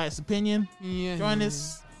My Unbiased Opinion. Yeah. Join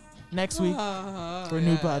us next week for a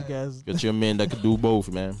new podcast. Get your man that could do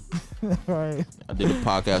both, man. All right, I did a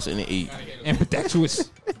podcast in the 8.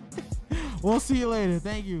 Ambidextrous. we'll see you later.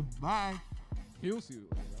 Thank you. Bye. He'll see you.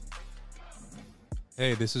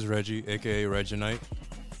 Hey, this is Reggie, aka Reginite.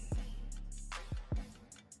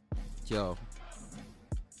 Yo.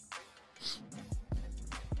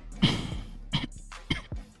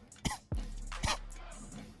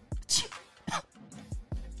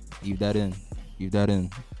 Leave that in. Leave that in.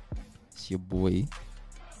 It's your boy,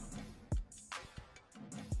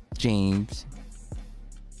 James,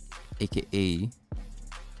 aka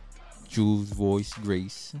Jules Voice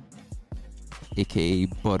Grace, aka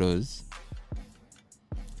Butters,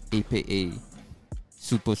 aka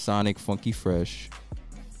Supersonic Funky Fresh,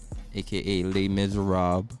 aka Les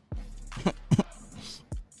Miserables,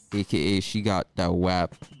 aka She Got That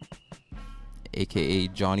WAP, aka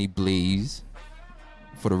Johnny Blaze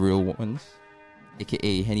for the real ones,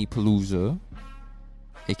 aka Henny Palooza,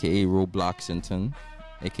 aka Robloxington,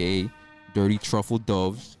 aka Dirty Truffle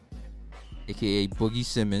Doves, aka Boogie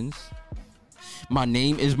Simmons. My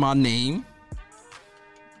name is my name,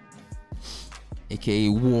 aka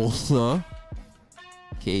Walther,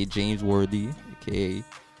 aka James Worthy, aka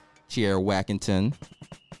Chair Wackington,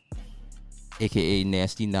 aka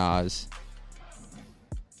Nasty Nas.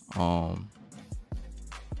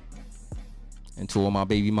 And to all my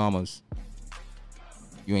baby mamas,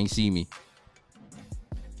 you ain't see me.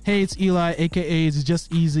 Hey, it's Eli, aka It's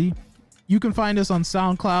Just Easy. You can find us on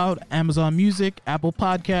SoundCloud, Amazon Music, Apple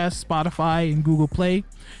Podcasts, Spotify, and Google Play. You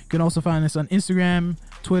can also find us on Instagram,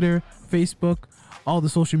 Twitter, Facebook, all the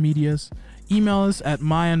social medias. Email us at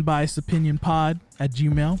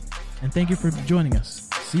myunbiasedopinionpod@gmail.com. And thank you for joining us.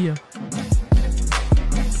 See ya.